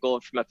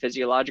biological, from a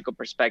physiological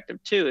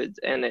perspective too.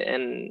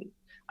 And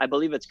I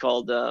believe it's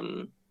called, I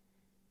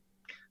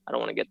don't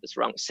want to get this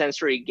wrong,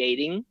 sensory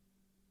gating,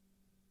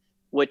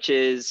 which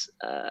is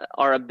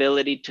our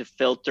ability to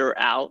filter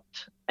out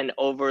an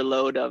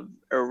overload of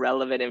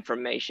irrelevant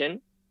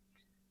information.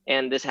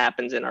 And this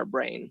happens in our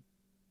brain.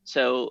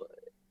 So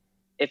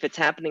if it's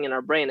happening in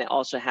our brain, it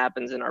also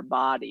happens in our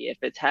body. If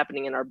it's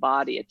happening in our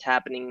body, it's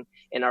happening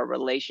in our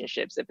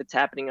relationships. If it's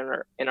happening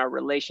in our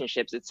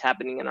relationships, it's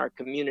happening in our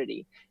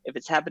community. If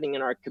it's happening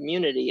in our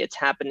community, it's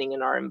happening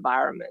in our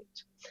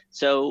environment.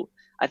 So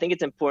I think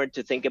it's important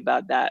to think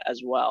about that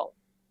as well,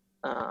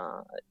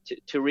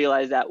 to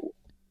realize that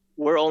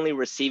we're only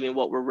receiving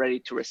what we're ready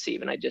to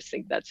receive. And I just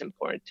think that's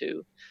important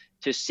to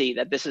see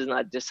that this is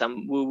not just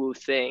some woo-woo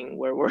thing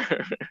where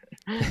we're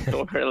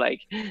we're like,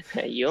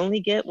 hey, you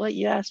only get what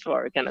you asked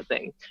for kind of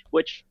thing,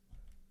 which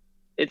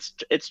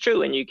it's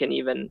true. And you can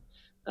even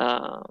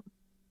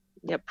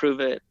prove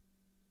it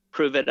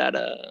at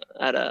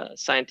a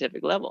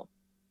scientific level.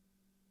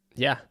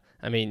 Yeah.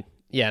 I mean,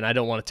 yeah, and I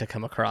don't want it to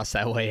come across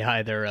that way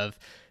either of,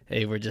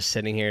 hey, we're just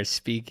sitting here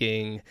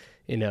speaking,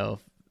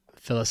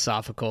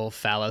 philosophical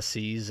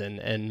fallacies and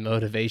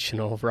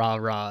motivational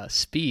rah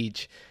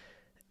speech.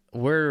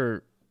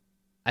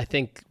 I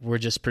think we're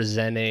just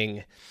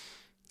presenting,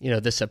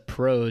 this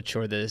approach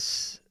or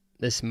this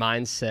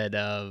mindset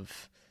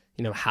of,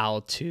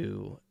 how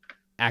to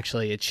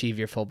actually achieve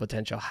your full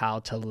potential, how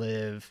to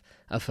live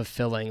a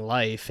fulfilling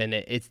life. And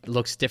it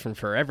looks different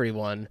for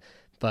everyone,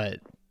 but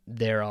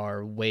there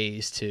are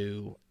ways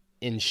to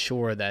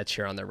ensure that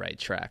you're on the right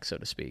track, so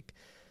to speak.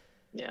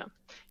 Yeah.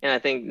 And I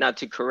think, not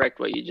to correct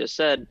what you just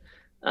said,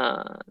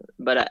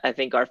 but I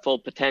think our full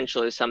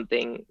potential is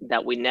something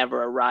that we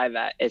never arrive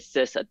at. It's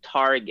just a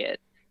target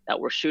that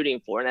we're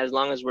shooting for. And as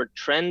long as we're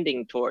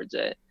trending towards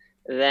it,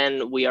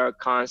 then we are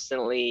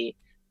constantly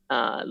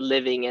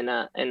living in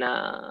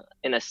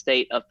a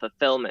state of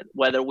fulfillment.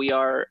 Whether we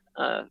are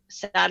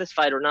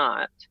satisfied or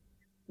not,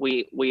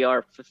 we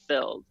are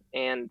fulfilled.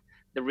 And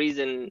the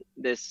reason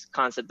this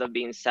concept of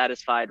being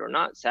satisfied or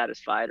not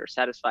satisfied, or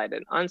satisfied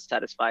and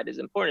unsatisfied, is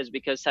important is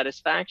because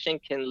satisfaction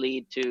can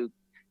lead to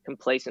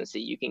complacency.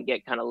 You can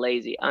get kind of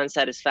lazy.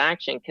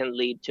 Unsatisfaction can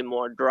lead to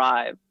more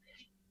drive.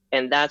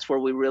 And that's where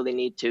we really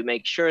need to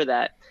make sure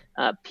that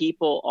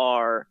people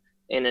are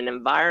in an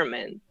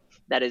environment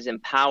that is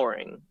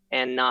empowering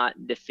and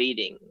not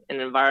defeating,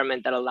 an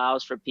environment that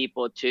allows for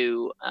people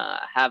to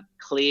have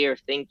clear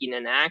thinking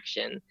and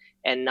action,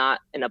 and not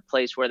in a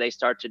place where they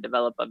start to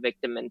develop a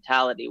victim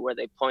mentality, where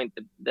they point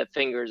the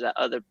fingers at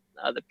other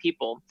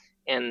people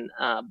and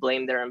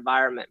blame their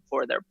environment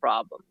for their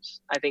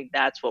problems. I think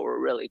that's what we're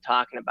really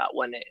talking about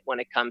when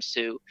it comes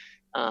to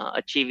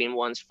achieving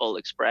one's full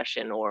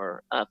expression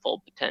or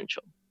full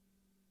potential.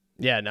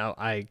 Yeah, no,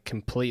 I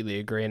completely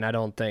agree. And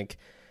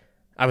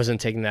I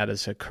wasn't taking that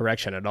as a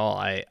correction at all.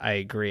 I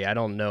agree. I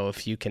don't know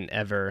if you can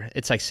ever,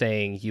 it's like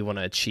saying you want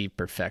to achieve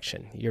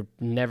perfection. You're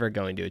never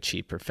going to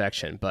achieve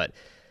perfection. But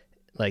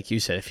like you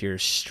said, if you're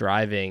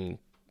striving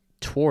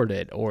toward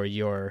it, or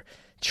you're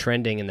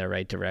trending in the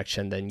right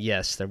direction, then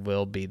yes, there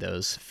will be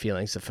those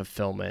feelings of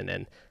fulfillment.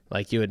 And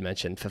like you had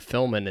mentioned,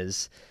 fulfillment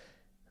is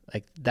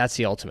like, that's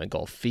the ultimate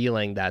goal,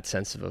 feeling that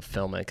sense of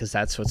fulfillment, because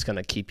that's what's going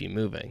to keep you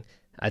moving.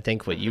 I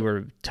think what you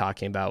were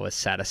talking about with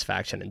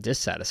satisfaction and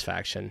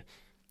dissatisfaction,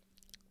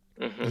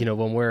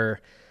 when we're,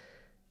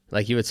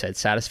 like you had said,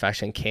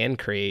 satisfaction can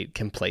create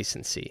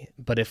complacency.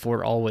 But if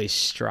we're always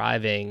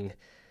striving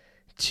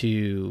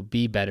to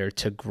be better,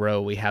 to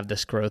grow, we have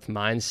this growth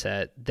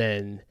mindset,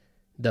 then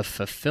the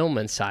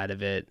fulfillment side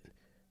of it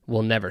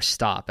will never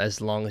stop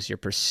as long as you're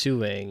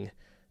pursuing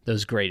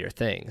those greater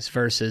things.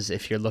 Versus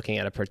if you're looking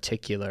at a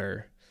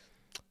particular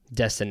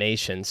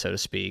destination, so to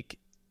speak,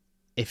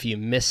 if you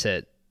miss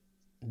it,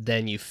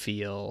 then you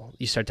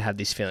start to have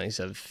these feelings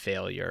of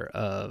failure,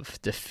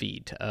 of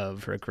defeat,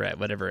 of regret,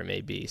 whatever it may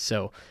be.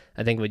 So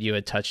I think what you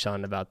had touched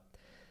on about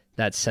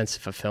that sense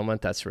of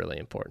fulfillment, that's really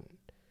important.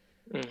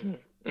 Mm-hmm.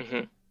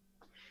 Mm-hmm.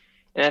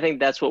 And I think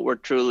that's what we're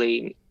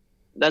truly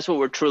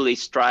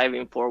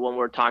striving for when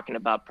we're talking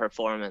about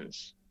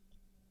performance.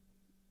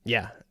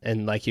 Yeah.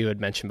 And like you had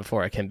mentioned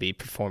before, it can be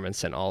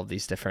performance in all of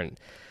these different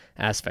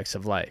aspects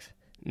of life.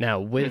 Now,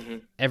 with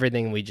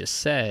everything we just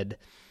said,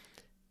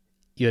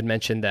 you had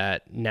mentioned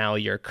that now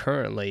you're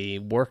currently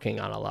working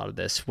on a lot of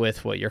this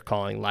with what you're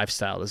calling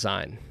lifestyle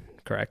design,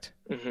 correct?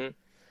 Mm-hmm.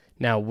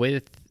 Now,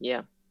 with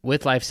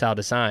lifestyle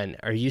design,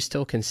 are you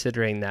still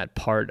considering that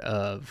part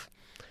of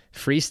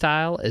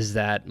freestyle? Is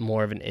that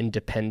more of an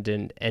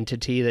independent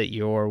entity that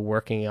you're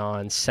working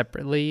on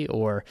separately,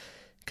 or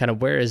kind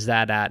of where is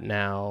that at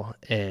now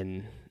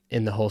in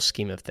the whole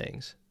scheme of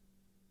things?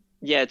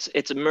 Yeah,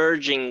 it's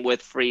merging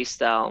with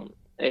freestyle.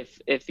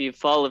 If you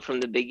follow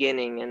from the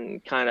beginning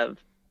and kind of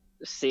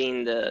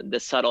seeing the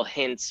subtle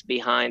hints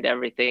behind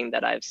everything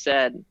that I've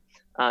said,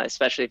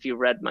 especially if you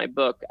read my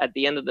book, at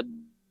the end of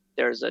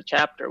there's a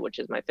chapter, which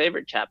is my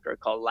favorite chapter,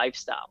 called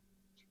Lifestyle.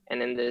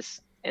 And in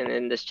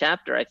this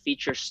chapter, I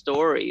feature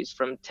stories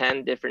from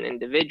 10 different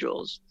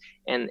individuals.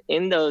 And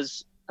in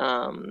those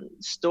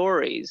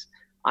stories,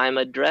 I'm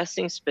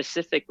addressing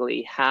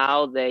specifically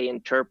how they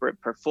interpret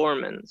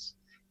performance.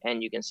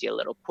 And you can see a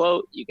little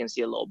quote, you can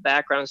see a little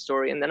background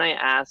story, and then I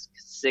ask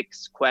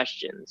 6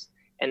 questions.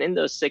 And in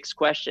those 6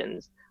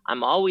 questions,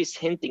 I'm always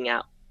hinting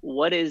at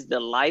what is the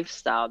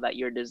lifestyle that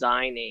you're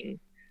designing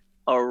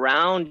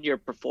around your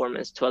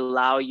performance to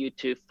allow you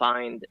to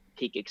find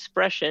peak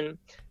expression,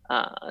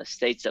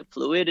 states of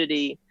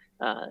fluidity,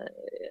 uh,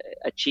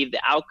 achieve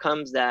the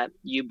outcomes that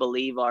you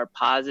believe are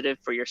positive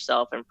for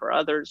yourself and for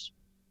others.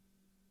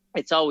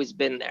 It's always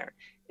been there.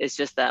 It's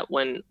just that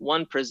when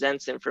one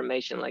presents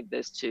information like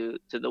this to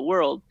the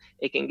world,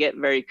 it can get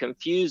very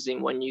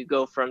confusing when you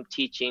go from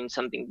teaching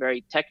something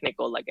very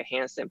technical like a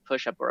handstand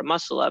push-up or a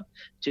muscle up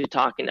to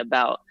talking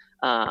about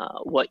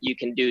what you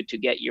can do to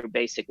get your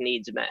basic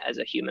needs met as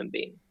a human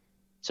being.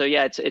 So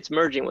yeah, it's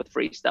merging with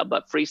freestyle,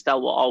 but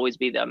freestyle will always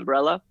be the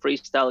umbrella.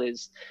 Freestyle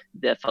is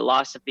the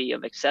philosophy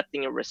of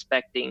accepting and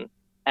respecting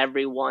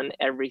everyone,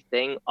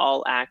 everything,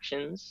 all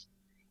actions,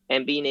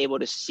 and being able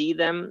to see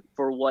them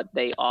for what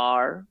they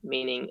are,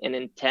 meaning an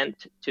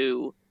intent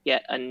to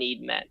get a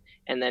need met,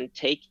 and then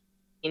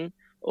taking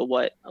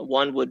what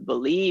one would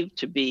believe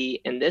to be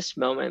in this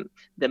moment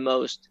the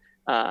most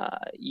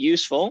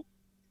useful,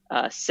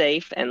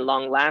 safe, and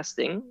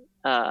long-lasting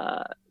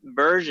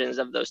versions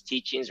of those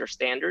teachings or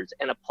standards,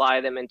 and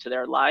apply them into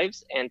their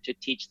lives and to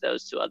teach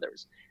those to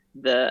others.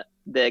 The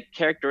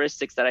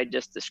characteristics that I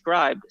just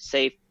described,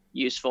 safe,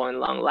 useful, and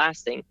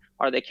long-lasting,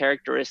 are the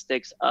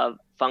characteristics of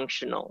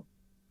functional.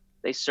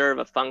 They serve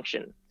a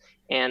function.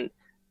 And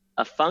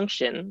a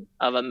function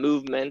of a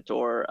movement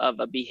or of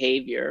a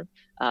behavior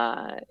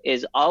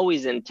is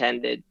always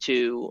intended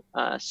to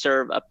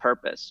serve a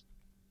purpose.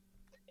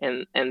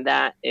 And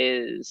that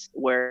is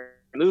where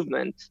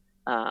movement,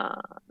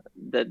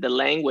 the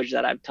language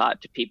that I've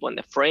taught to people and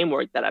the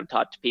framework that I've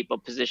taught to people,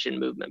 position,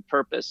 movement,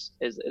 purpose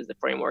is the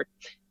framework,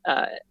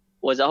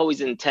 was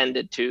always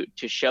intended to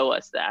show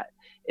us that.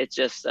 It's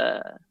just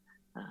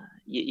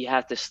you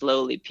have to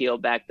slowly peel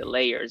back the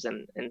layers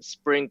and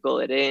sprinkle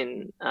it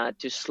in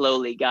to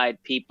slowly guide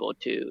people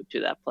to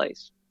that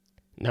place.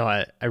 No,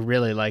 I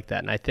really like that.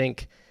 And I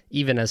think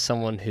even as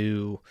someone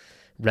who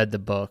read the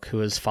book, who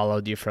has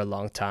followed you for a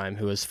long time,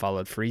 who has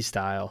followed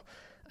freestyle,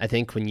 I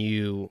think when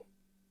you,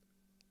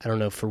 I don't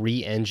know if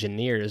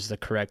re-engineer is the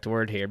correct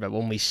word here, but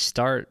when we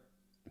start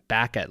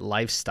back at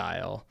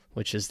lifestyle,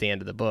 which is the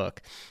end of the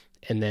book,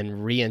 and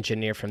then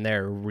re-engineer from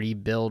there,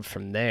 rebuild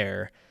from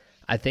there,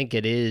 I think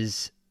it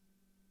is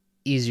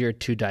easier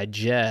to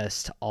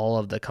digest all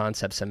of the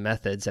concepts and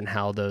methods and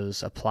how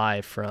those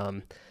apply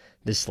from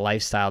this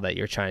lifestyle that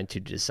you're trying to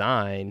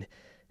design,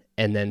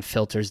 and then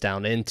filters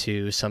down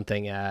into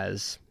something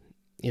as,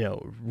 you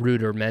know,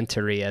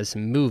 rudimentary as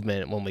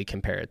movement when we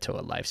compare it to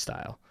a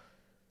lifestyle.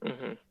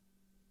 Mm-hmm.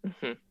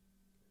 Mm-hmm.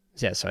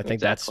 Yeah, so I think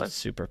Exactly. that's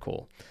super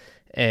cool.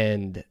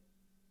 And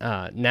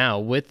now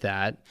with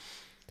that,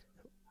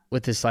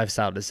 with this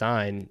lifestyle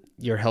design,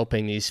 you're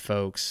helping these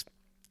folks,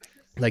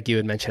 like you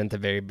had mentioned at the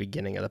very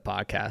beginning of the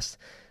podcast,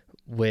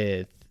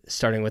 with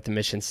starting with the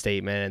mission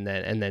statement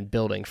and then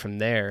building from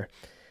there.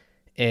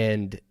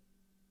 And,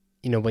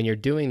 you know, when you're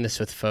doing this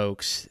with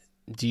folks,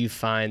 do you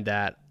find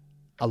that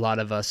a lot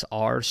of us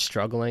are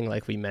struggling,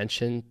 like we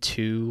mentioned,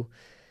 to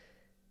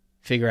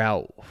figure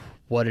out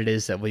what it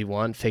is that we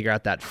want, figure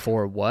out that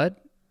for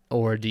what?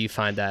 Or do you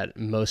find that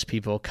most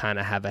people kind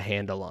of have a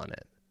handle on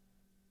it?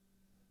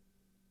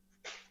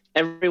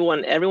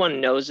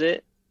 Everyone knows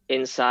it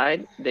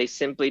inside. They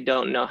simply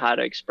don't know how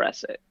to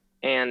express it.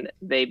 And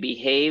they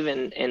behave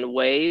in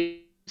ways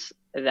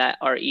that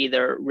are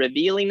either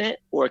revealing it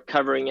or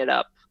covering it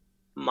up.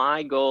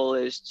 My goal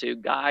is to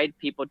guide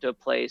people to a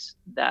place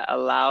that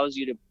allows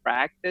you to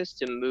practice,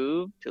 to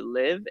move, to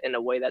live in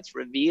a way that's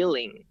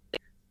revealing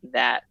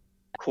that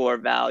core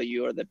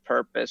value or the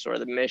purpose or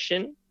the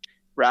mission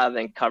rather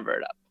than cover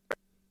it up.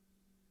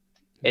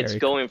 It's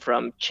going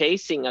from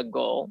chasing a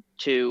goal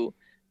to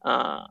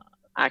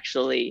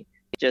actually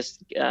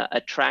just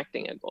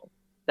attracting a goal.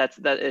 That's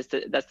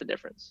the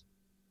difference.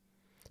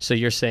 So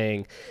you're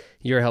saying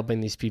you're helping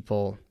these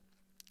people,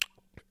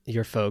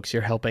 your folks,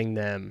 you're helping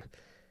them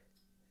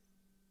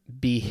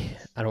I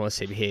don't want to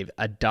say behave,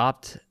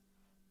 adopt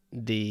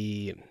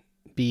the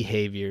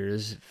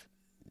behaviors,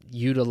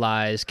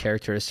 utilize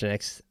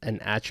characteristics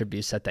and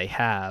attributes that they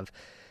have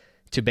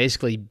to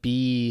basically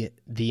be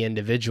the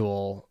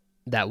individual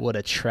that would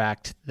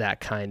attract that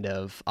kind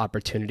of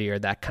opportunity or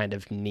that kind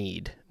of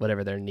need,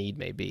 whatever their need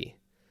may be.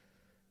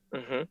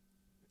 Mm-hmm.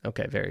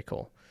 Okay, very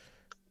cool.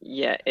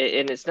 Yeah,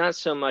 and it's not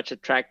so much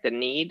attract the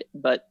need,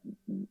 but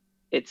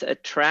it's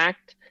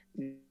attract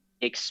the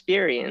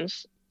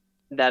experience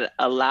that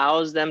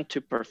allows them to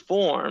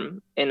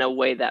perform in a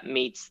way that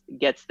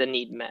gets the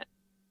need met.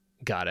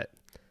 Got it.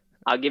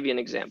 I'll give you an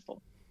example.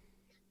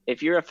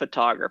 If you're a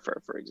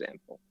photographer, for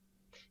example,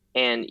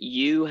 and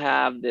you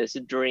have this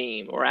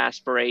dream or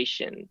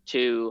aspiration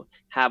to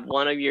have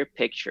one of your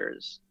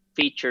pictures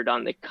featured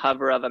on the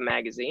cover of a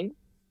magazine,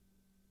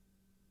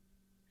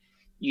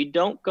 you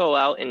don't go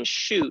out and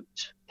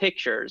shoot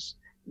pictures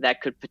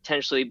that could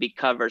potentially be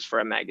covers for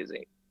a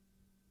magazine.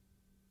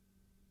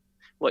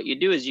 What you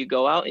do is you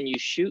go out and you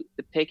shoot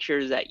the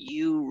pictures that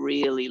you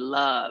really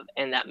love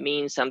and that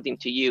means something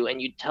to you,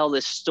 and you tell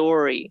this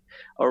story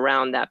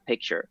around that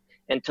picture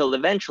until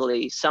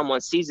eventually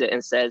someone sees it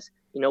and says,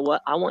 you know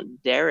what, I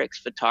want Derek's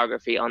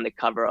photography on the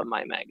cover of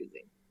my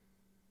magazine.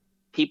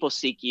 People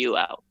seek you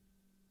out.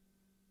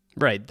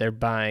 Right, they're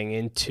buying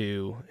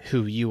into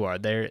who you are.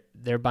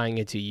 They're buying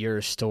into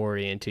your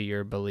story, into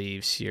your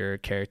beliefs, your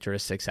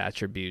characteristics,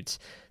 attributes.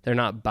 They're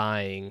not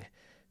buying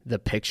the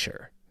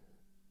picture.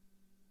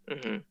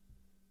 Mm-hmm.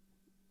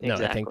 No,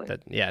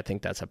 Exactly. I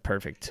think that's a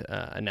perfect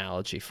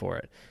analogy for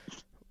it.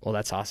 Well,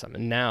 that's awesome.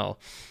 And now,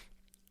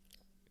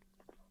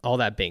 all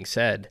that being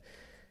said,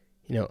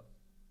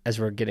 as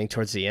we're getting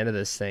towards the end of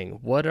this thing,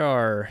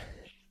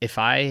 if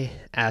I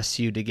asked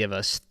you to give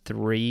us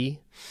three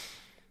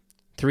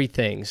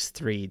things,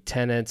 three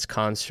tenets,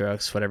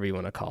 constructs, whatever you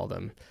want to call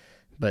them,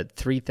 but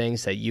three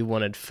things that you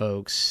wanted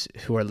folks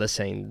who are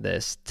listening to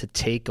this to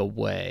take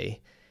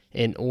away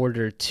in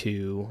order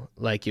to,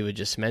 like you had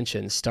just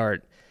mentioned,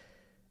 start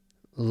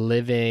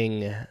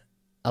living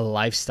a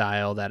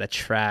lifestyle that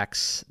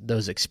attracts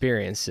those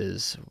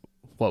experiences,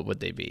 what would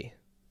they be?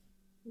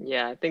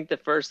 Yeah, I think the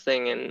first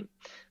thing, and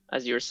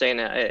as you were saying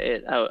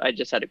it, I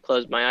just had to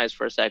close my eyes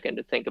for a second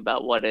to think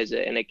about what is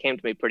it, and it came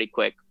to me pretty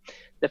quick.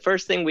 The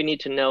first thing we need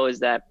to know is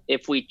that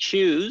if we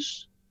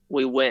choose,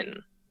 we win.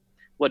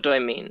 What do I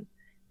mean?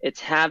 It's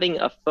having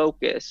a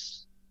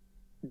focus.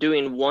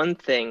 Doing one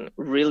thing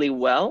really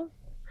well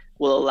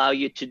will allow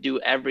you to do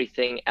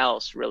everything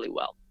else really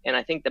well. And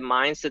I think the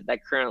mindset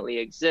that currently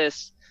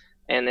exists,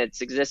 and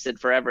it's existed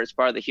forever, it's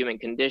part of the human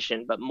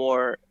condition, but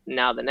more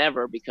now than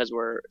ever because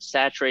we're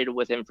saturated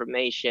with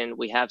information,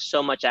 we have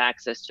so much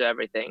access to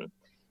everything,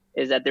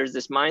 is that there's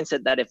this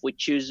mindset that if we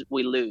choose,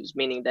 we lose,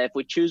 meaning that if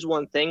we choose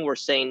one thing, we're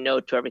saying no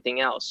to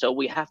everything else. So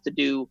we have to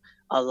do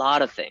a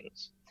lot of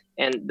things.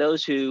 And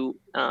those who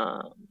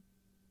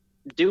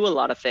do a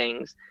lot of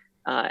things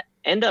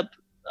end up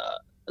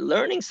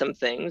learning some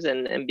things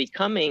and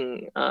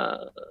becoming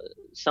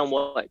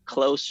somewhat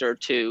closer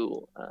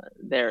to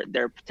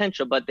their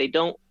potential, but they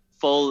don't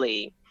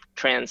fully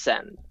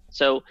transcend.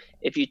 So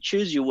if you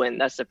choose, you win.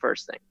 That's the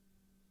first thing.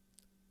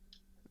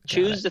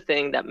 Choose the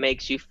thing that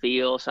makes you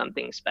feel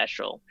something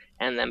special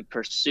and then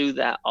pursue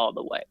that all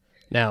the way.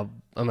 Now,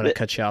 I'm going to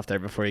cut you off there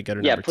before you go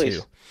to number please.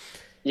 2.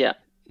 Yeah.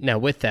 Now,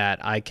 with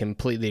that, I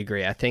completely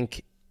agree. I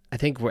think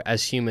we're,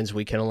 as humans,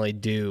 we can only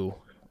do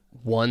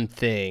one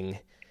thing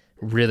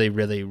really,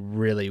 really,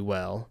 really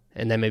well.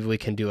 And then maybe we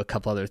can do a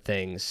couple other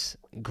things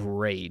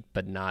great,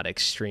 but not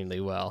extremely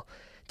well.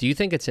 Do you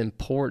think it's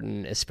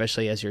important,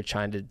 especially as you're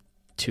trying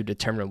to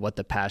determine what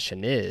the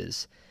passion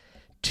is,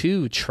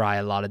 to try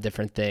a lot of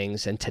different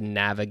things and to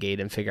navigate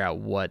and figure out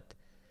what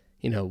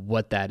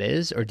that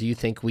is? Or do you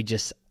think we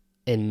just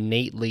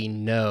innately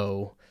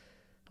know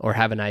or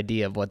have an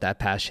idea of what that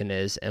passion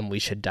is and we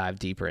should dive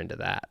deeper into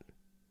that?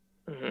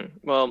 Mm-hmm.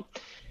 Well,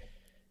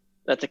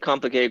 that's a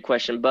complicated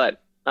question,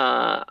 but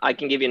I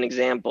can give you an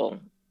example.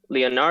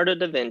 Leonardo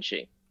da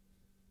Vinci.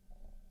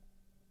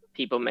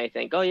 People may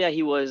think, oh yeah,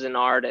 he was an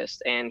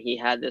artist and he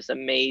had this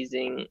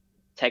amazing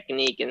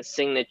technique and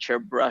signature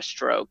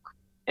brushstroke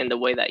in the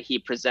way that he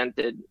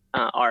presented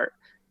art.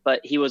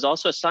 But he was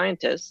also a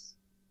scientist,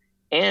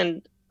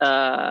 and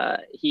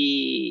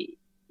he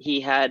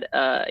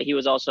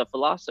was also a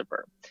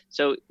philosopher.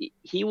 So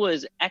he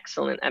was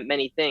excellent at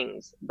many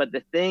things. But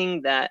the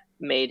thing that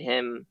made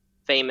him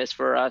famous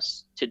for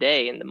us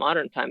today in the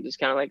modern times is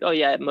kind of like, oh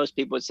yeah, most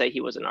people would say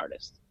he was an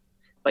artist,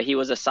 but he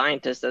was a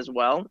scientist as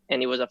well,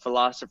 and he was a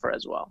philosopher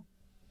as well.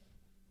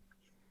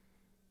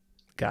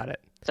 Got it.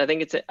 So I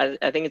think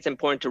it's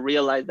important to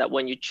realize that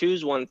when you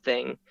choose one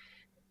thing,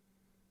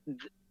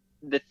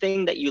 the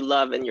thing that you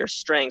love and your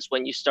strengths,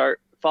 when you start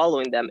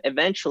following them,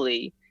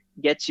 eventually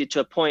gets you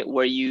to a point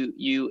where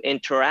you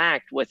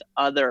interact with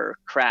other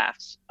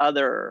crafts,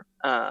 other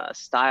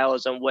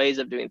styles and ways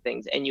of doing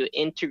things, and you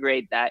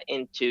integrate that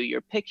into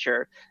your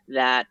picture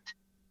that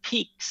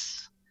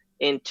peaks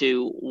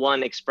into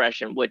one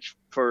expression, which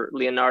for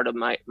Leonardo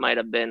might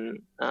have been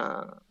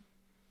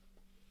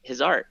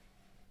his art.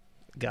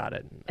 Got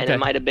it. And it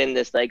might have been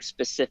this like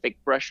specific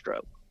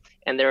brushstroke.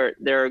 And there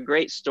are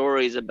great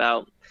stories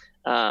about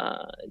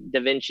Da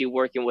Vinci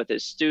working with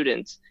his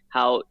students,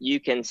 how you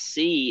can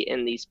see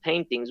in these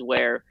paintings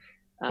where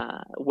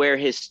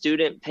his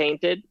student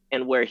painted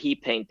and where he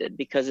painted,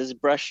 because his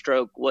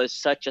brushstroke was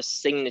such a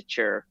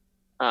signature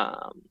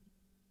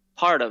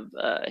part of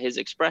his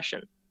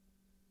expression.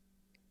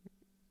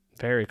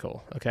 Very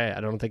cool. Okay,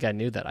 I don't think I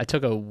knew that. I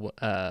took a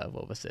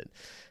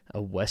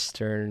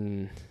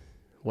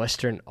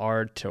Western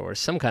art or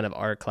some kind of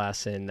art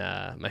class in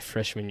my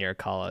freshman year of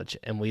college,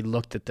 and we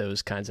looked at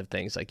those kinds of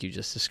things like you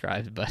just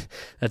described, but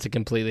that's a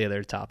completely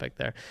other topic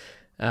there.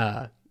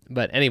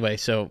 But anyway,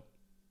 so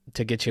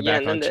to get you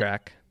back on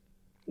track.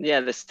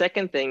 The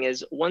second thing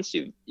is, once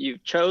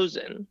you've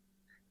chosen,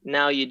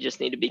 now you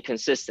just need to be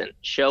consistent.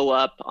 Show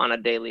up on a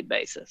daily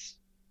basis.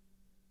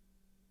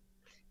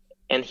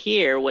 And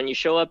here, when you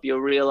show up, you'll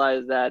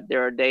realize that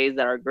there are days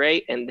that are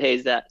great and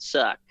days that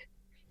suck.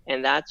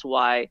 And that's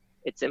why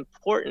it's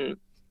important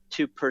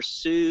to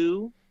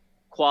pursue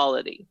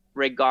quality,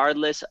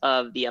 regardless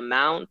of the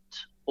amount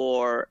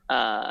or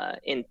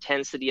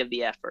intensity of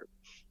the effort.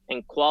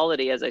 And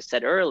quality, as I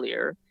said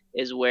earlier,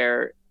 is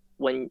where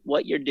when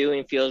what you're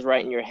doing feels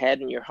right in your head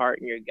and your heart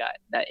and your gut,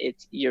 that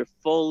you're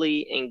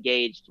fully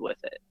engaged with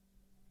it,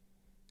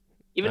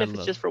 even if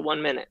it's just for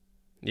 1 minute.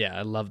 Yeah,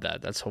 I love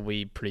that. That's what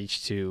we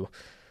preach to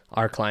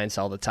our clients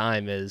all the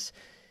time is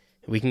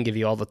we can give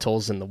you all the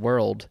tools in the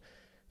world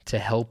to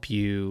help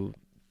you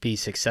be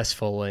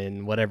successful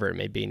in whatever it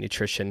may be,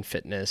 nutrition,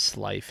 fitness,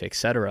 life,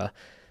 etc.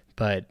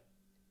 But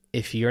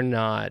if you're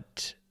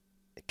not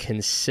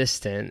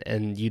consistent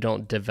and you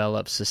don't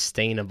develop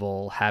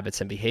sustainable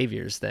habits and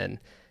behaviors, then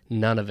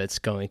none of it's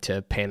going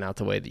to pan out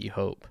the way that you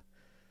hope.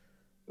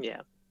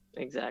 Yeah,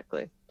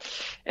 exactly.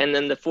 And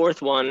then the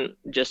fourth one,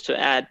 just to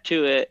add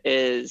to it,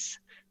 is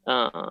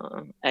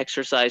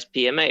exercise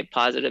PMA,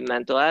 positive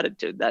mental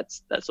attitude.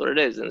 That's what it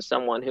is. And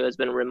someone who has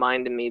been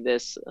reminding me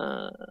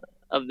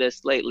of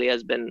this lately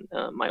has been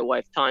my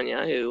wife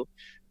Tanya, who,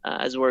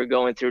 as we're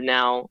going through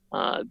now,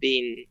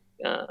 being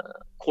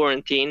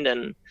quarantined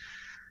and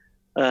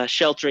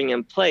sheltering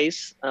in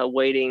place,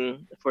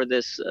 waiting for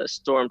this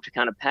storm to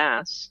kind of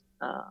pass,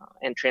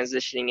 and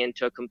transitioning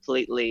into a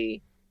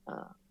completely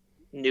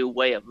new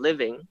way of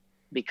living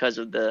because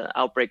of the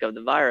outbreak of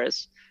the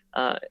virus.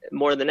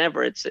 More than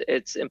ever,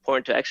 it's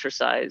important to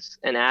exercise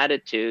an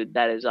attitude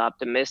that is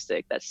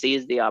optimistic, that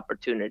sees the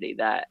opportunity,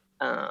 that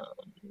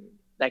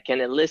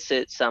can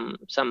elicit some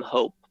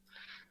hope,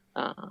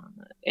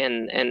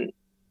 and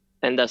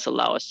thus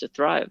allow us to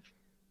thrive.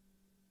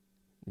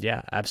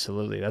 Yeah,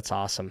 absolutely. That's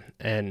awesome.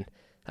 And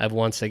I've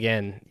once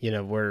again,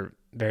 we're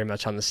very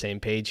much on the same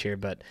page here,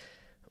 but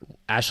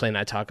Ashley and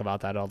I talk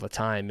about that all the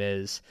time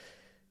is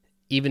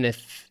even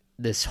if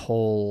this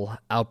whole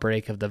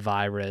outbreak of the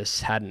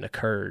virus hadn't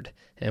occurred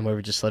and we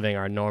were just living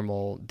our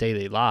normal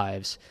daily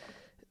lives,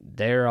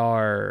 there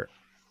are,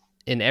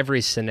 in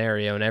every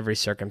scenario, in every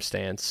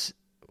circumstance,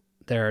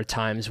 there are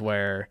times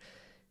where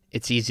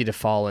it's easy to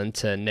fall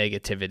into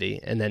negativity,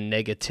 and then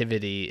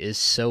negativity is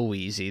so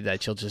easy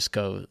that you'll just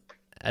go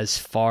as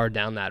far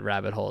down that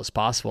rabbit hole as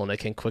possible, and it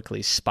can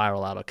quickly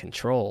spiral out of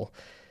control,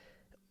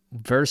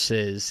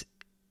 versus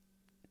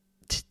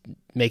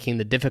making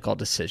the difficult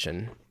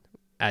decision.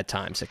 At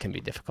times it can be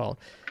difficult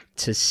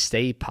to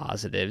stay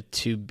positive,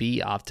 to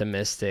be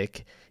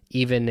optimistic,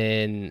 even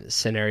in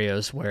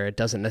scenarios where it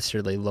doesn't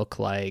necessarily look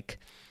like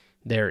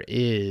there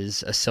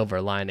is a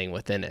silver lining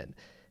within it.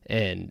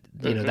 And,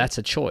 that's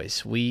a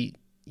choice.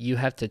 You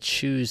have to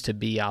choose to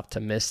be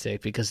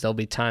optimistic because there'll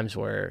be times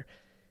where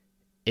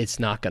it's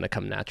not going to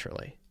come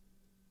naturally.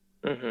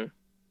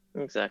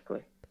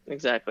 Exactly.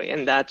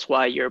 And that's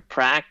why your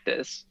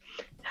practice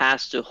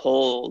has to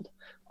hold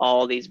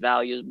all these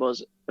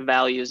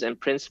values and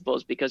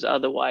principles, because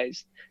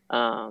otherwise,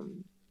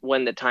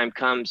 when the time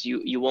comes,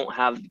 you won't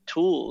have the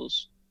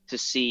tools to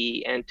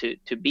see and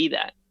to be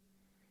that.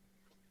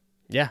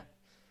 Yeah,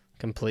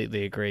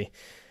 completely agree.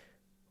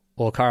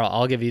 Well, Carl,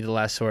 I'll give you the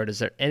last word. Is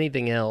there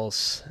anything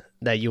else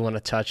that you want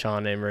to touch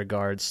on in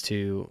regards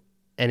to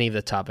any of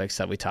the topics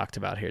that we talked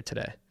about here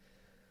today?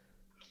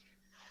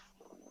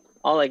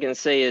 All I can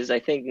say is I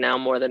think now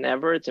more than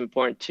ever, it's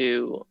important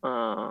to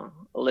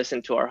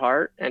listen to our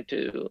heart and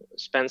to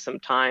spend some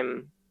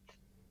time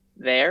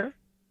there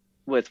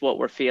with what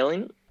we're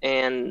feeling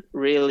and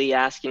really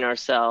asking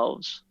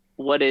ourselves,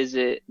 what is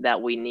it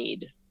that we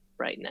need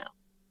right now?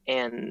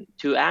 And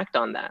to act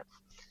on that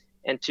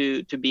and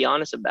to be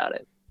honest about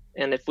it.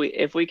 And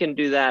if we can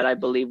do that, I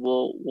believe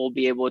we'll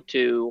be able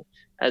to,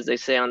 as they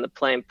say on the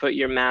plane, put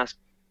your mask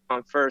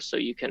on first so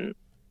you can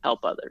help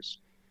others.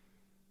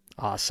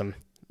 Awesome.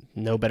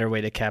 No better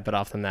way to cap it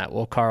off than that.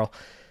 Well, Carl,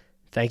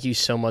 thank you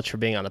so much for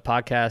being on the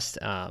podcast.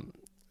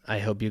 I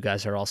hope you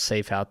guys are all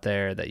safe out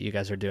there, that you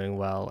guys are doing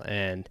well,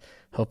 and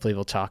hopefully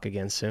we'll talk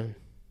again soon.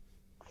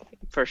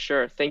 For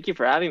sure. Thank you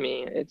for having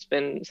me. It's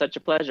been such a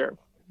pleasure.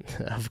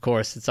 Of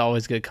course. It's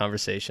always good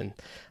conversation.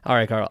 All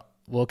right, Carl.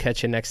 We'll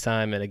catch you next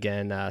time. And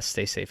again,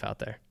 stay safe out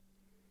there.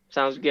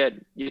 Sounds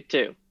good. You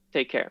too.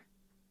 Take care.